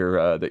that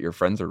your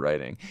friends are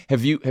writing.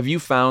 Have you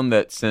found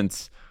that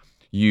since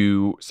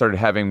you started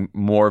having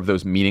more of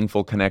those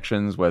meaningful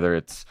connections, whether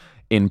it's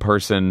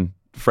in-person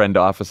friend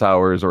office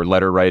hours or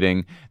letter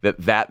writing,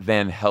 that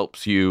then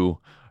helps you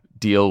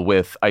deal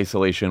with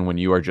isolation when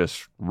you are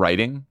just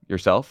writing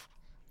yourself?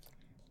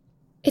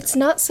 It's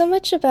not so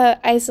much about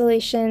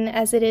isolation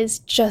as it is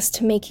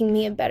just making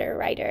me a better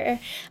writer.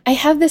 I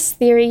have this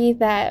theory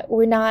that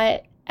we're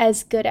not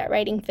as good at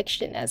writing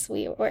fiction as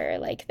we were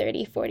like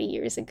 30, 40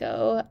 years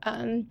ago,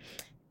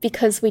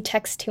 because we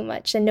text too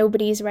much and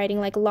nobody's writing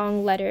like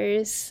long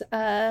letters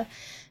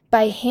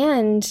by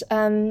hand.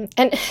 And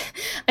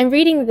I'm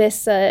reading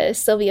this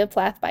Sylvia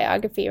Plath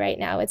biography right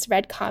now. It's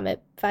Red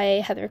Comet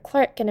by Heather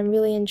Clark, and I'm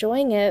really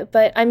enjoying it.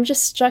 But I'm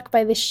just struck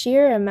by the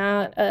sheer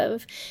amount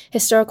of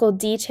historical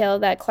detail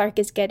that Clark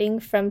is getting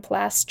from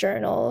Plath's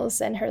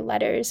journals and her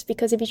letters.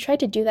 Because if you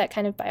tried to do that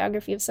kind of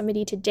biography of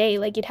somebody today,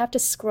 like you'd have to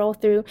scroll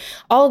through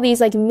all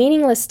these like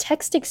meaningless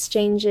text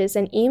exchanges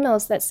and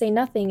emails that say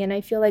nothing. And I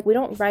feel like we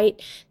don't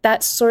write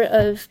that sort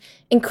of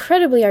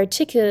incredibly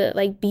articulate,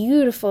 like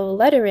beautiful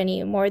letter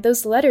anymore.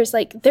 Those letters,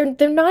 like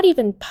they're not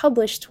even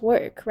published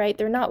work, right?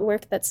 They're not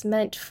work that's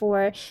meant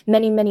for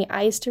many, many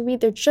eyes to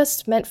read. They're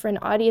just meant for an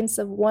audience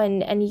of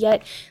one. And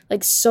yet,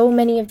 like so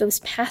many of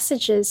those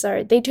passages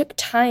they took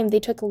time,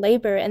 they took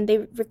labor, and they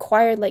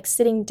required like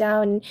sitting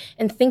down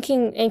and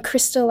thinking and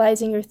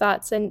crystallizing your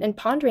thoughts and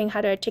pondering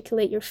how to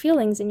articulate your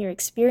feelings and your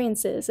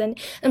experiences.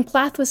 And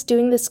Plath was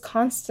doing this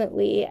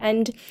constantly.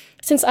 And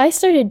since I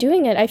started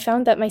doing it, I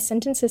found that my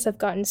sentences have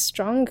gotten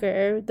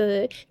stronger.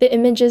 The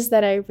images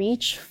that I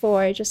reach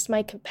for, just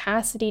my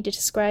capacity to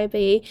describe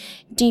a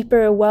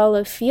deeper well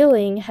of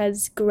feeling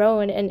has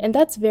grown, and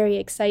that's very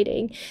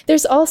exciting.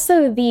 There's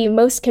also the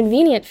most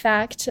convenient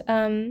fact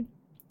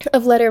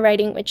of letter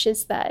writing, which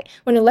is that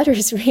when a letter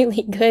is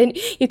really good,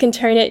 you can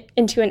turn it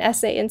into an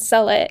essay and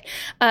sell it.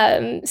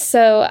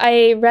 So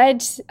I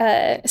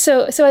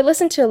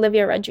listened to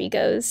Olivia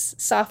Rodrigo's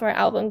sophomore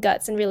album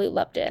Guts and really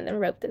loved it, and then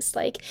wrote this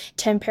like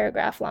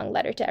 10-paragraph long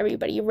letter to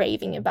everybody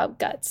raving about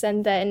Guts,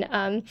 and then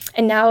and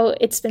now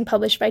it's been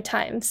published by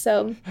Time.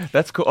 So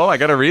that's cool. Oh, I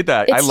gotta read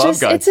that. I love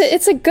Guts.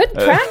 It's a good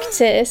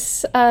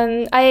practice.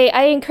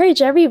 I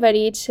encourage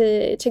everybody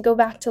to go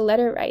back to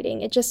letter writing.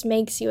 It just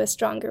makes you a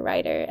stronger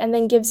writer, and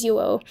then gives gives you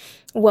a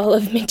well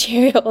of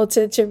material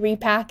to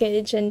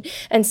repackage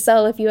and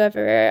sell if you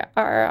ever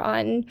are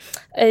on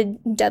a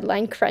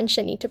deadline crunch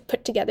and need to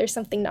put together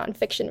something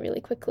nonfiction really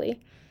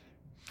quickly.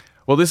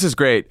 Well, this is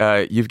great.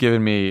 You've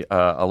given me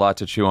a lot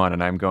to chew on,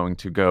 and I'm going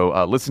to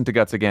go listen to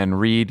Guts again,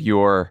 read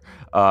your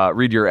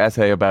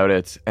essay about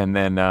it, and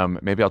then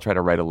maybe I'll try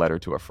to write a letter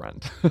to a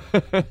friend.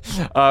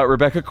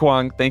 Rebecca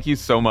Kuang, thank you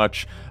so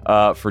much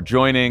for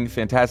joining.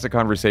 Fantastic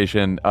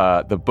conversation.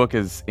 The book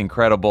is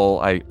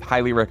incredible. I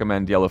highly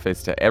recommend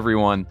Yellowface to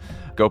everyone.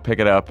 Go pick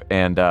it up,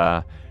 and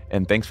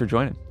thanks for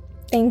joining.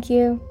 Thank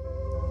you.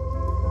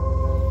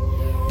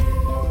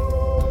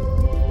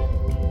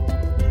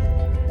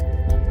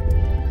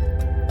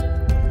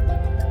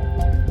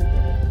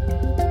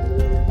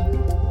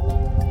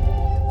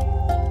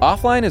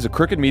 Offline is a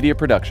Crooked Media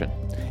production.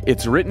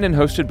 It's written and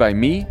hosted by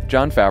me,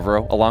 John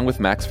Favreau, along with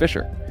Max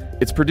Fisher.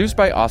 It's produced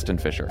by Austin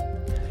Fisher.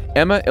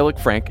 Emma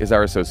Illick-Frank is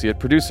our associate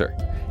producer.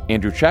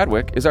 Andrew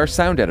Chadwick is our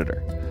sound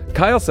editor.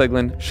 Kyle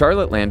Seglin,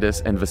 Charlotte Landis,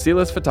 and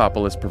Vasilis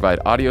Fotopoulos provide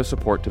audio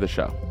support to the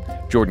show.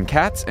 Jordan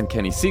Katz and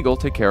Kenny Siegel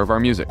take care of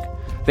our music.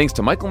 Thanks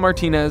to Michael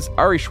Martinez,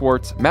 Ari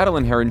Schwartz,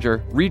 Madeline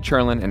Herringer, Reed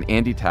Cherlin, and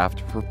Andy Taft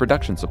for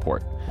production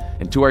support.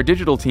 And to our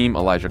digital team,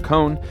 Elijah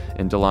Cohn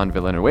and Delon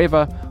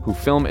Villanueva, who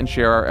film and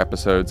share our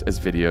episodes as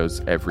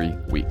videos every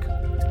week.